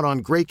miss out on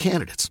great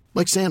candidates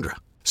like Sandra.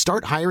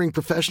 Start hiring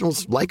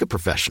professionals like a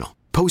professional.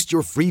 Post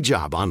your free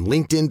job on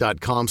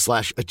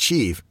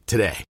linkedin.com/achieve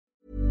today.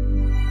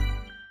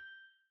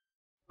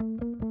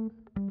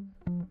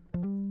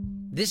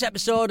 This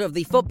episode of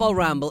the Football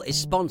Ramble is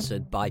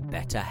sponsored by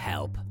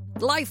BetterHelp.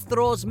 Life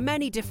throws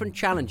many different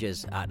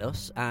challenges at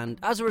us, and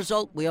as a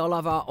result, we all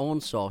have our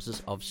own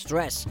sources of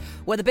stress.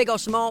 Whether big or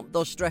small,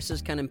 those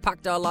stresses can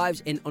impact our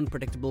lives in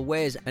unpredictable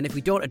ways, and if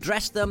we don't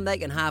address them, they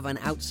can have an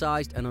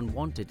outsized and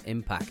unwanted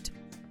impact.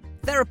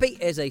 Therapy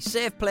is a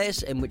safe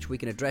place in which we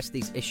can address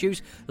these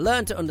issues,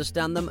 learn to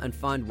understand them, and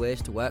find ways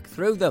to work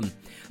through them.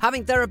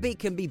 Having therapy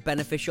can be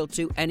beneficial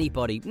to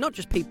anybody, not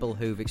just people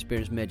who've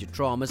experienced major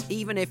traumas,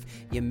 even if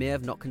you may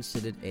have not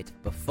considered it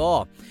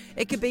before.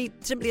 It could be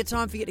simply a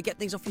time for you to get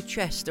things off your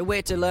chest, a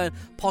way to learn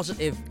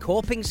positive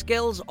coping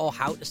skills or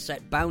how to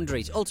set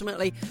boundaries.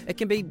 Ultimately, it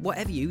can be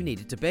whatever you need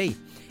it to be.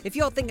 If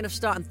you're thinking of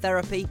starting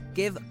therapy,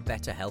 give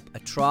BetterHelp a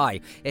try.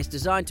 It's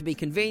designed to be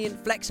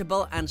convenient,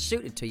 flexible, and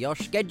suited to your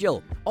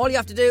schedule. All you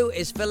have to do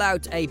is fill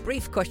out a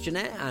brief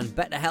questionnaire and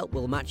BetterHelp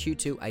will match you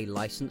to a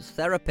licensed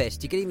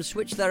therapist. You can even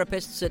switch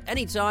therapists at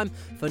any time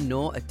for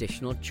no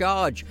additional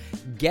charge.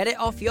 Get it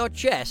off your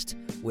chest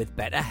with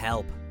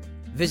BetterHelp.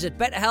 Visit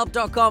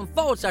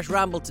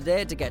betterhelp.com/ramble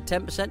today to get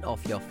 10%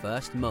 off your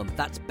first month.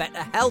 That's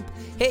BetterHelp,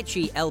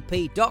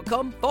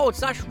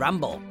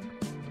 HELP.com/ramble.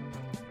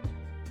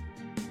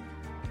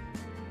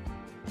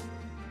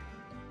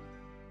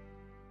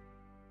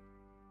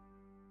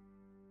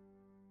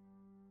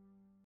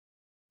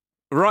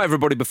 Right,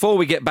 everybody, before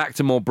we get back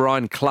to more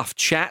Brian Clough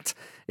chat,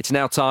 it's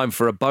now time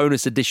for a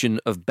bonus edition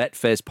of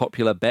Betfair's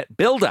popular Bet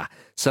Builder.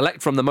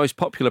 Select from the most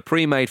popular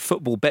pre-made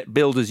football bet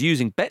builders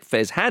using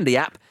Betfair's handy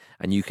app,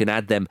 and you can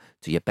add them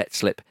to your bet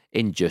slip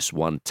in just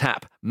one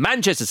tap.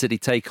 Manchester City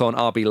take on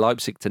RB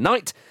Leipzig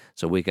tonight,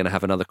 so we're going to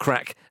have another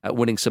crack at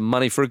winning some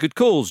money for a good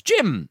cause.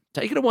 Jim,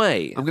 take it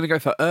away. I'm going to go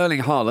for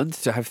Erling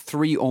Haaland to have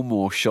 3 or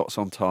more shots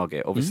on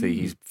target. Obviously,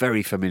 he's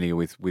very familiar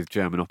with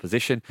German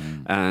opposition,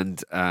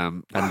 and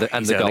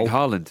the goal.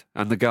 Haaland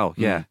and the goal.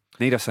 Yeah,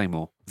 need I say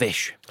more?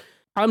 Vish.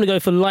 I'm going to go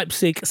for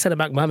Leipzig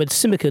centre-back Mohamed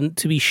Simikan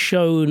to be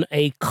shown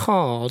a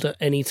card at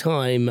any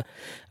time.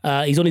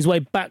 He's on his way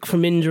back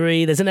from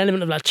injury. There's an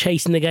element of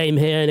chasing the game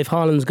here, and if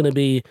Haaland's going to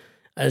be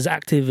as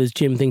active as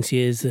Jim thinks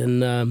he is,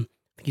 then I think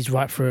he's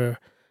right for a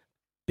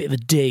bit of a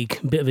dig,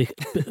 a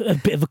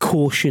bit of a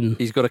caution.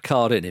 He's got a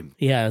card in him.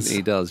 He has.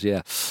 He does,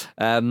 yeah.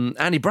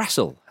 Andy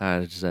Brassel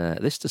has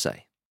this to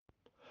say.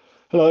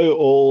 Hello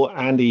all,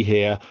 Andy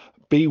here.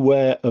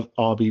 Beware of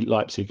RB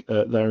Leipzig.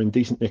 They're in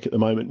decent nick at the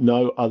moment.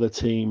 No other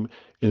team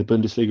in the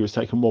Bundesliga has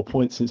taken more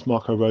points since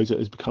Marco Rose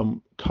has become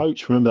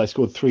coach. Remember, they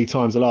scored 3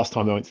 times the last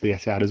time they went to the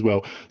Etihad as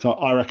well. So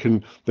I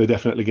reckon they're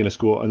definitely going to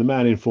score. And the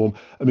man in form,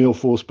 Emil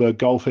Forsberg,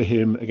 goal for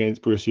him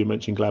against Borussia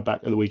Mönchengladbach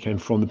at the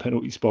weekend from the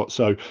penalty spot.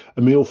 So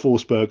Emil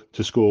Forsberg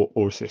to score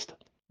or assist.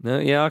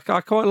 Yeah,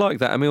 I quite like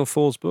that. Emil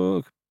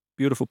Forsberg,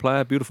 beautiful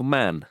player, beautiful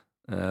man.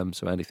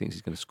 So Andy thinks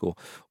he's going to score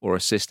or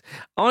assist.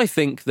 I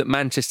think that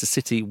Manchester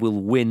City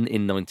will win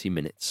in 90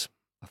 minutes.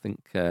 I think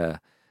they're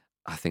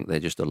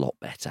just a lot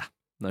better.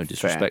 No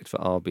disrespect for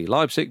RB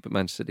Leipzig, but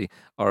Manchester City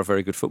are a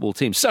very good football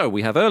team. So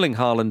we have Erling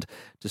Haaland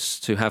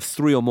to have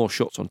 3 or more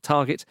shots on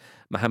target,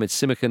 Mohamed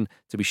Simikan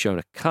to be shown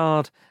a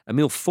card,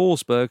 Emil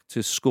Forsberg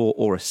to score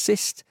or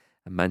assist,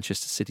 and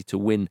Manchester City to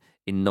win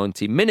in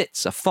 90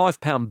 minutes. A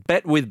 £5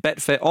 bet with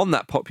Betfair on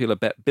that popular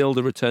bet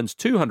builder returns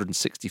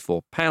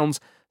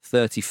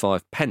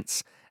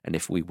 £264.35. And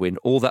if we win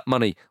all that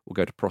money, we'll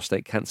go to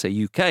Prostate Cancer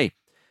UK.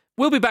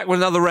 We'll be back with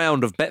another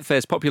round of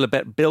Betfair's popular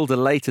bet builder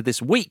later this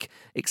week,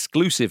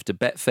 exclusive to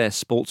Betfair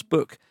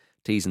Sportsbook.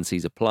 T's and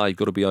C's apply. You've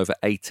got to be over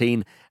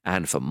 18.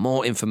 And for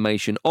more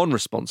information on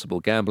responsible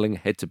gambling,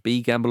 head to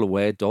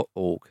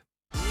begambleaware.org.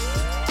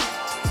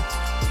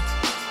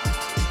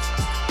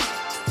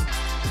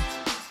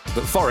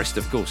 But Forest,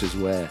 of course, is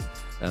where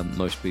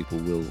most people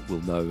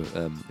will know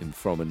him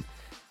from. And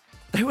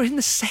they were in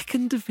the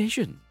second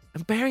division.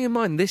 And bearing in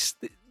mind,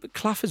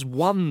 Clough has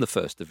won the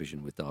first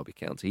division with Derby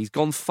County. He's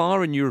gone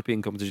far in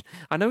European competition.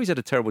 I know he's had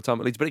a terrible time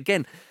at Leeds, but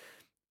again,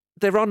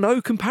 there are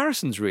no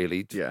comparisons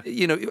really. Yeah.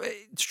 You know, to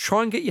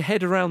try and get your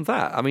head around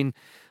that. I mean,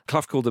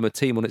 Clough called them a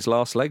team on its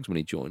last legs when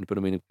he joined, but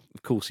I mean,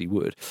 of course he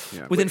would.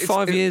 Yeah. Within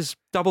 5 years,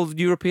 double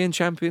European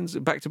champions,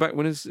 back-to-back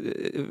winners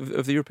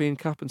of the European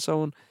Cup and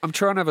so on. I'm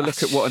trying to have a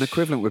look at what an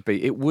equivalent would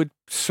be. It would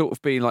sort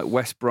of be like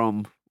West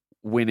Brom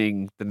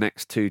winning the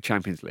next 2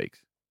 Champions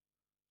Leagues.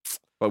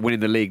 Like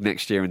winning the league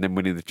next year and then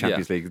winning the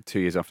Champions League 2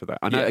 years after that.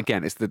 I know,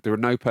 again, there are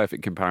no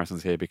perfect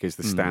comparisons here because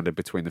the standard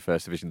between the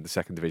first division and the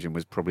second division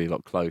was probably a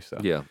lot closer.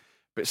 Yeah.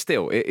 But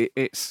still,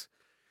 it's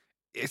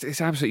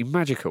absolutely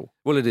magical.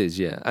 Well, it is,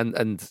 yeah, and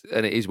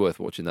it is worth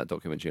watching that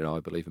documentary. I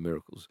Believe in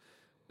Miracles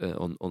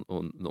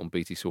on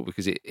BT Sport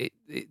because it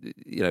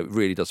you know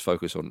really does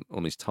focus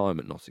on his time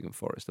at Nottingham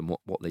Forest and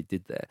what they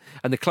did there.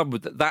 And the club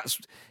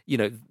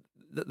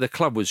the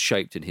club was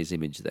shaped in his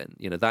image then.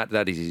 You know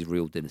that is his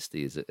real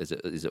dynasty is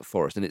at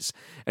Forest, and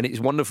it's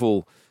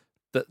wonderful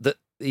that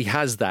he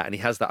has that and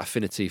he has that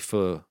affinity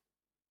for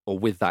or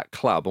with that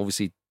club.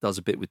 Obviously does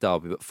a bit with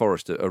Derby, but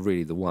Forest are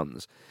really the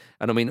ones.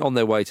 And I mean, on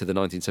their way to the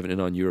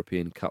 1979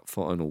 European Cup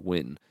final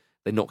win,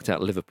 they knocked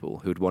out Liverpool,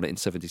 who had won it in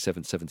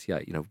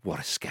 77-78. You know, what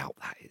a scalp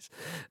that is.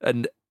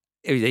 And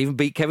they even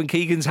beat Kevin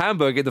Keegan's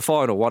Hamburg in the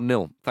final,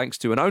 1-0, thanks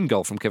to an own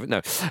goal from Kevin.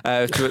 No,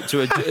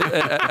 to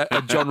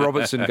a John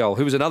Robertson goal,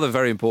 who was another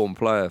very important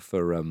player for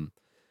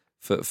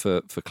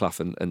Clough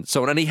and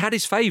so on. And he had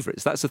his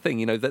favourites. That's the thing,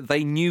 you know, that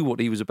they knew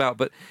what he was about.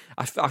 But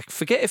I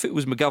forget if it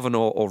was McGovern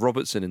or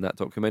Robertson in that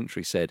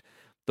documentary said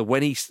that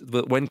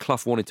when Clough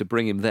wanted to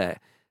bring him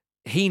there,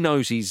 he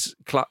knows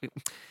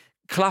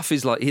Clough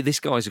is like, this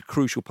guy's a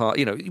crucial part.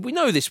 You know, we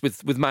know this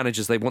with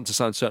managers, they want to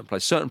sign certain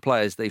players. Certain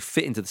players, they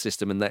fit into the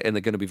system and they're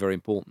going to be very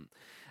important.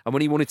 And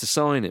when he wanted to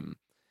sign him,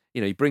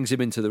 you know, he brings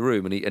him into the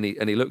room and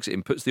he looks at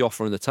him, puts the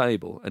offer on the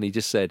table, and he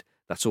just said,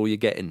 "That's all you're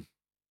getting."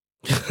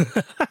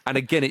 And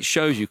again, it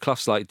shows you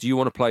Clough's like, do you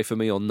want to play for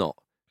me or not?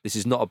 This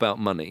is not about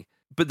money.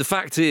 But the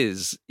fact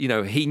is, you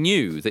know, he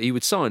knew that he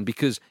would sign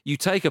because you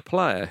take a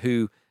player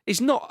who is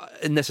not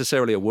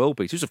necessarily a world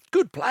beater, who's a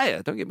good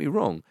player, don't get me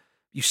wrong.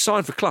 You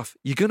sign for Clough,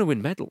 you're going to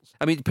win medals.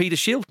 I mean, Peter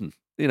Shilton,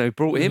 you know,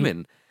 brought him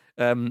in.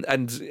 And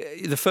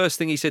the first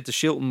thing he said to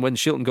Shilton when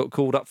Shilton got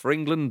called up for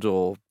England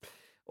or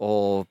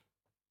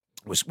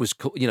was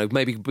you know,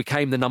 maybe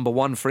became the number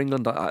one for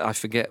England. I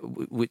forget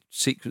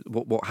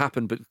what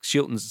happened, but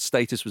Shilton's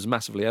status was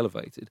massively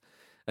elevated.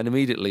 And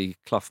immediately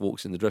Clough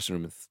walks in the dressing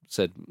room and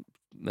said,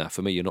 "No,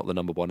 for me, you're not the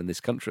number one in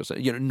this country." So,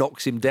 you know,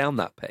 knocks him down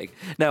that peg.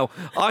 Now,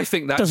 I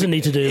think that doesn't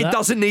need to do that. It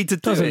doesn't need to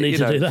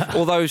do that.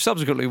 Although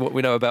subsequently, what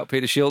we know about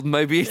Peter Shilton,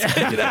 maybe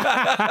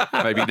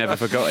maybe he never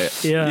forgot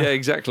it. Yeah,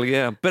 exactly.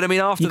 Yeah, but I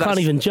mean, after that, you can't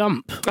even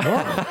jump.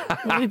 What?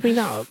 Why do you bring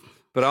that up?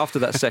 But after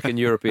that second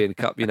European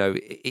Cup, you know,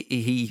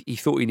 he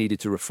thought he needed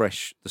to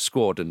refresh the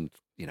squad, and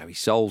you know, he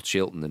sold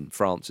Shilton and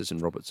Francis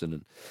and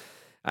Robertson,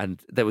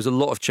 and there was a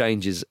lot of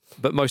changes.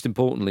 But most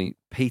importantly,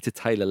 Peter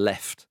Taylor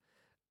left,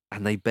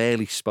 and they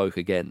barely spoke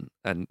again.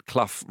 And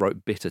Clough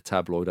wrote bitter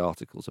tabloid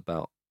articles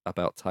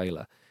about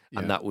Taylor,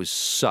 and that was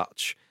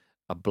such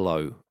a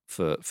blow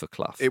for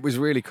Clough. It was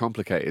really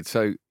complicated.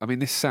 So, I mean,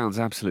 this sounds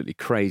absolutely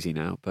crazy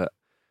now, but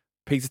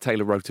Peter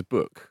Taylor wrote a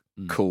book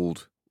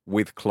called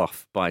 "With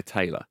Clough" by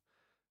Taylor,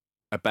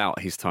 about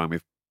his time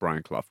with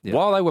Brian Clough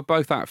while they were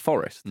both at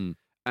Forest.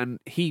 And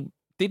he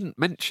didn't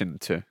mention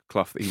to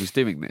Clough that he was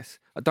doing this.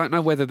 I don't know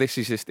whether this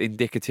is just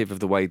indicative of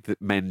the way that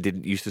men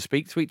didn't used to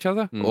speak to each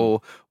other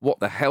or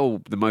what the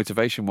hell the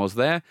motivation was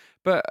there.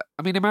 But,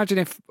 I mean, imagine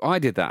if I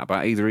did that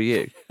about either of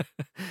you.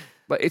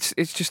 Like, it's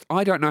just,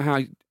 I don't know how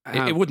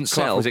it wouldn't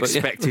Clough sell, was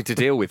expected to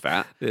deal with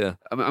that. Yeah.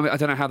 I mean, I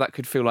don't know how that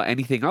could feel like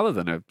anything other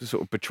than a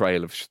sort of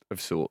betrayal of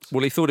sorts.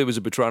 Well, he thought it was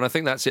a betrayal, and I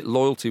think that's it.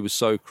 Loyalty was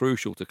so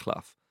crucial to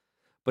Clough.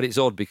 But it's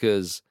odd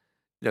because,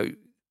 you know,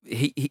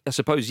 he I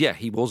suppose,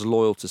 he was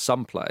loyal to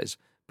some players,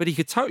 but he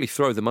could totally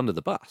throw them under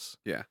the bus.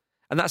 Yeah.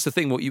 And that's the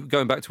thing,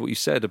 going back to what you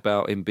said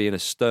about him being a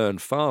stern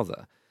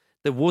father,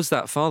 there was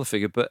that father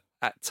figure, but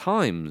at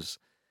times,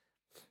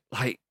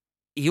 like,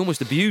 he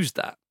almost abused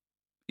that.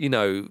 You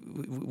know,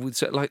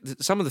 like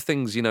some of the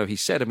things, you know, he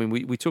said, I mean,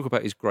 we talk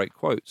about his great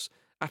quotes.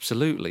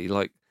 Absolutely.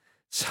 Like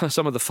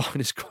some of the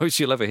finest quotes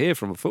you'll ever hear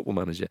from a football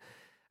manager.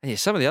 And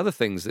some of the other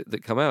things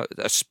that come out,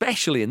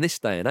 especially in this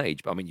day and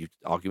age, I mean, you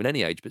argue in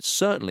any age, but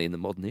certainly in the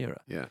modern era,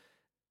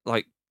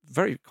 like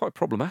quite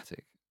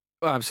problematic.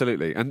 Well,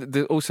 absolutely. And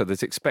also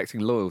there's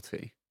expecting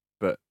loyalty,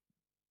 but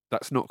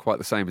that's not quite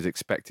the same as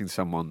expecting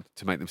someone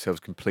to make themselves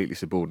completely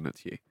subordinate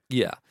to you.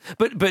 Yeah.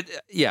 But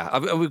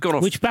we've gone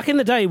off. Which back in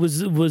the day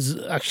was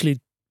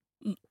actually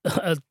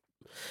the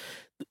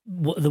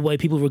way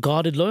people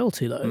regarded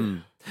loyalty, though.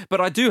 But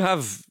I do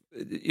have,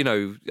 you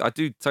know, I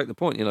do take the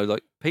point, you know,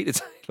 like Peter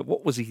Taylor,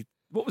 what was he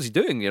what was he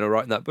doing,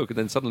 writing that book? And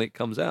then suddenly it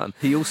comes out. And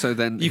he also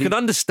then... You can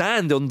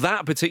understand on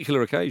that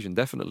particular occasion,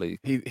 definitely.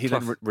 He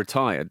then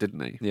retired, didn't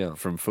he? Yeah.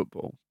 From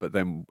football. But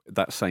then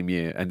that same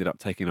year ended up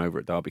taking over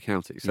at Derby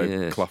County.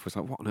 So Clough was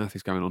like, what on earth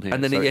is going on here?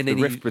 And then, the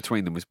rift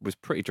between them was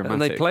pretty dramatic.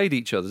 And they played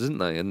each other, didn't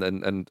they?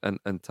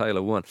 And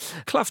Taylor won.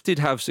 Clough did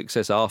have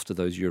success after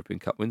those European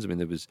Cup wins. I mean,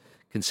 there was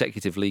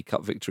consecutive League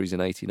Cup victories in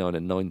 89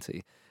 and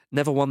 90.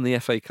 Never won the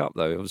FA Cup,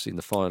 though, obviously in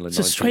the final. It's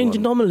a strange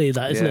anomaly,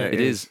 that, isn't it?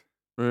 It is.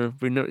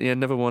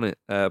 Never won it.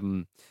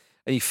 And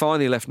he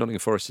finally left Nottingham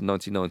Forest in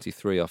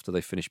 1993 after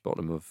they finished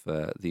bottom of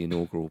the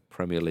inaugural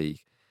Premier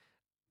League.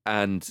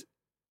 And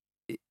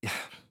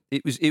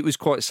it was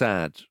quite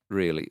sad,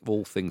 really,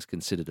 all things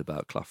considered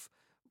about Clough,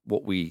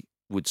 what we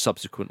would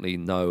subsequently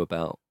know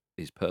about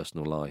his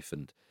personal life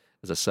and,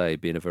 as I say,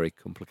 being a very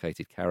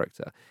complicated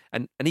character.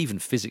 And even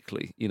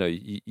physically,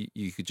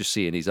 you could just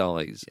see in his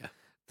eyes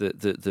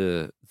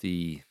the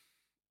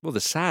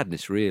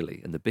sadness,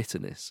 really, and the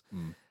bitterness.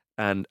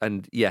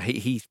 And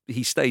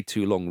he stayed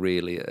too long,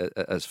 really,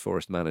 as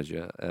Forest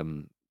manager. I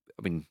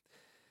mean,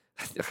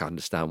 I can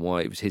understand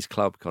why. It was his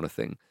club, kind of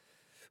thing.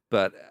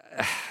 But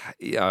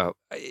he's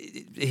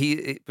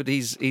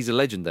a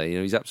legend there.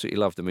 He's absolutely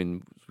loved. I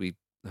mean, we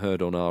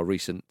heard on our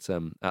recent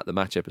At the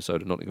Match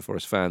episode of Nottingham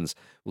Forest fans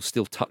will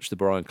still touch the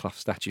Brian Clough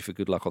statue for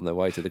good luck on their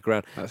way to the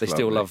ground. They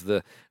still love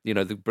the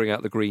bring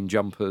out the green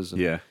jumpers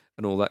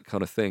and all that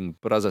kind of thing.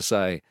 But as I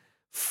say,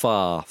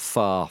 far,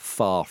 far,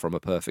 far from a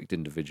perfect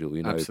individual,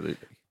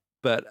 Absolutely.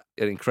 But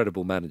an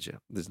incredible manager.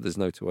 There's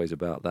no two ways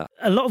about that.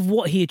 A lot of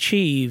what he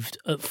achieved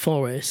at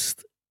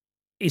Forest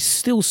is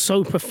still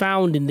so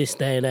profound in this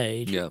day and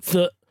age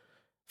that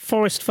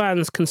Forest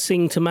fans can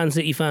sing to Man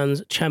City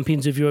fans,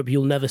 "Champions of Europe,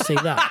 you'll never see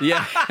that."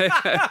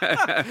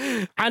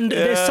 And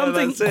there's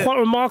something quite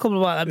remarkable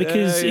about that,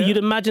 because you'd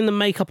imagine the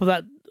makeup of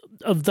that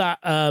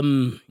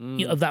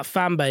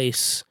fan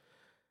base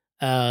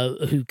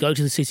who go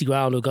to the City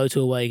ground or go to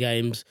away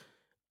games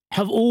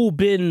have all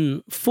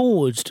been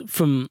forged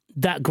from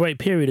that great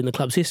period in the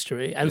club's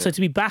history. And so to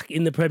be back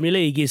in the Premier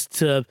League is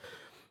to,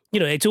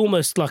 it's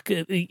almost like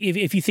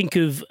if you think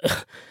of,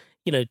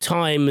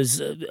 time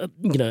as,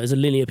 as a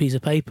linear piece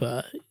of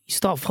paper, you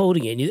start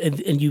folding it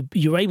and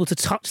you're able to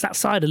touch that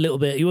side a little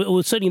bit,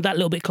 or certainly that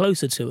little bit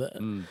closer to it.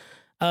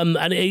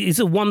 And it's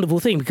a wonderful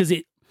thing because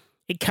it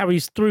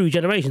carries through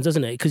generations,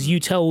 doesn't it? Because you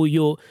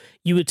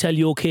would tell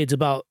your kids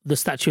about the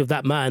statue of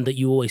that man that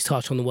you always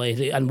touch on the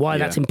way, and why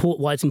that's important.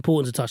 Why it's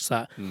important to touch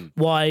that.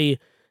 Why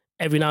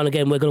every now and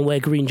again we're going to wear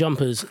green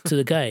jumpers to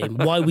the game.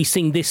 Why we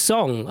sing this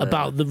song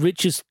about the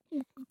richest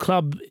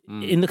club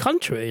in the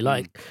country.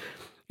 Like,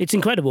 it's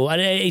incredible,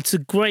 and it's a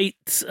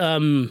great.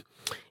 You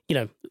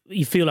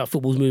feel like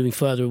football's moving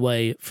further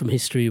away from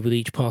history with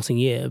each passing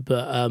year,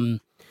 but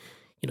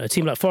a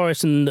team like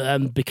Forest,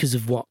 and because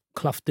of what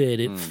Clough did,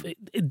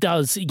 it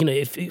does,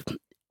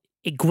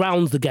 it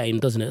grounds the game,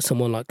 doesn't it?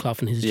 Someone like Clough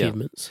and his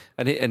achievements.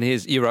 And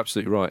you're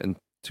absolutely right. And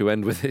to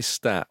end with this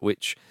stat,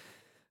 which,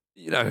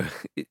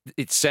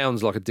 it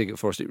sounds like a dig at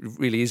Forest. It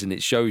really isn't.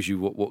 It shows you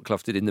what Clough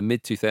did. In the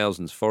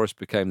mid-2000s, Forest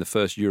became the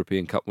first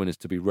European Cup winners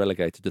to be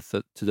relegated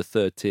to the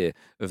third tier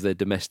of their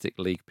domestic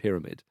league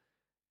pyramid.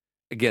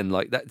 Again,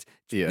 like that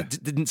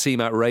didn't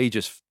seem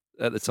outrageous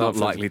at the time. Not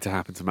likely to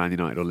happen to Man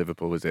United or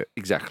Liverpool, is it?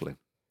 Exactly.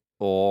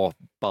 Or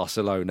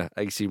Barcelona,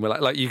 AC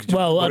Milan. Like you.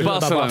 Well, I don't know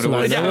about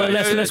Barcelona.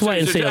 Let's wait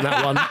and see on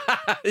that one.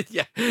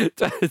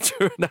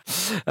 True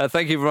enough.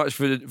 Thank you very much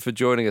for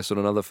joining us on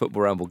another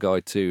Football Ramble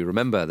Guide 2.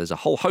 Remember, there's a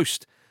whole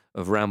host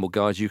of Ramble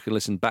Guides you can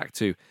listen back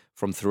to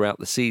from throughout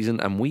the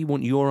season, and we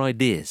want your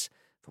ideas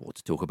for what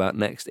to talk about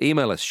next.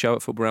 Email us,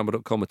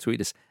 show@footballramble.com, or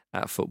tweet us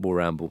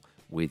 @footballramble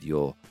with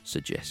your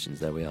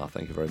suggestions. There we are.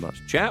 Thank you very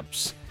much,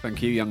 chaps.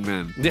 Thank you, young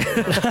man.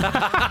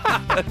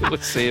 We'll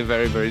see you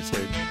very, very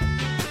soon.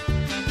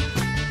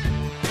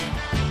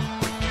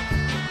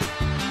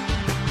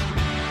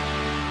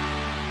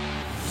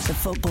 The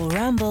Football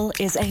Ramble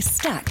is a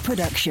Stack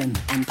production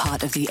and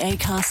part of the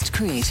Acast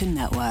Creator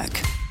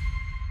Network.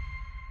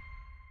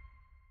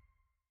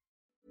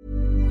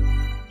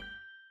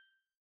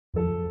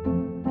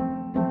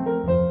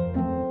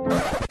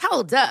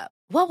 Hold up.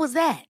 What was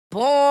that?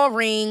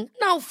 Boring.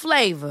 No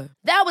flavor.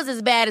 That was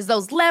as bad as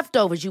those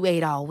leftovers you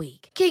ate all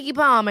week. Keke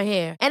Palmer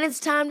here, and it's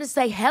time to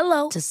say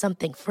hello to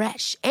something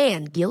fresh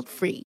and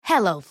guilt-free.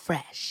 Hello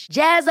Fresh.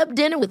 Jazz up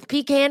dinner with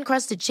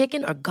pecan-crusted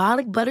chicken or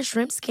garlic butter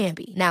shrimp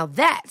scampi. Now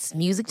that's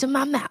music to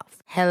my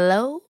mouth.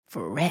 Hello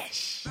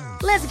Fresh.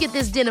 Let's get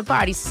this dinner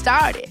party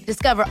started.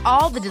 Discover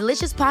all the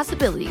delicious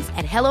possibilities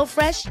at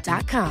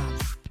HelloFresh.com.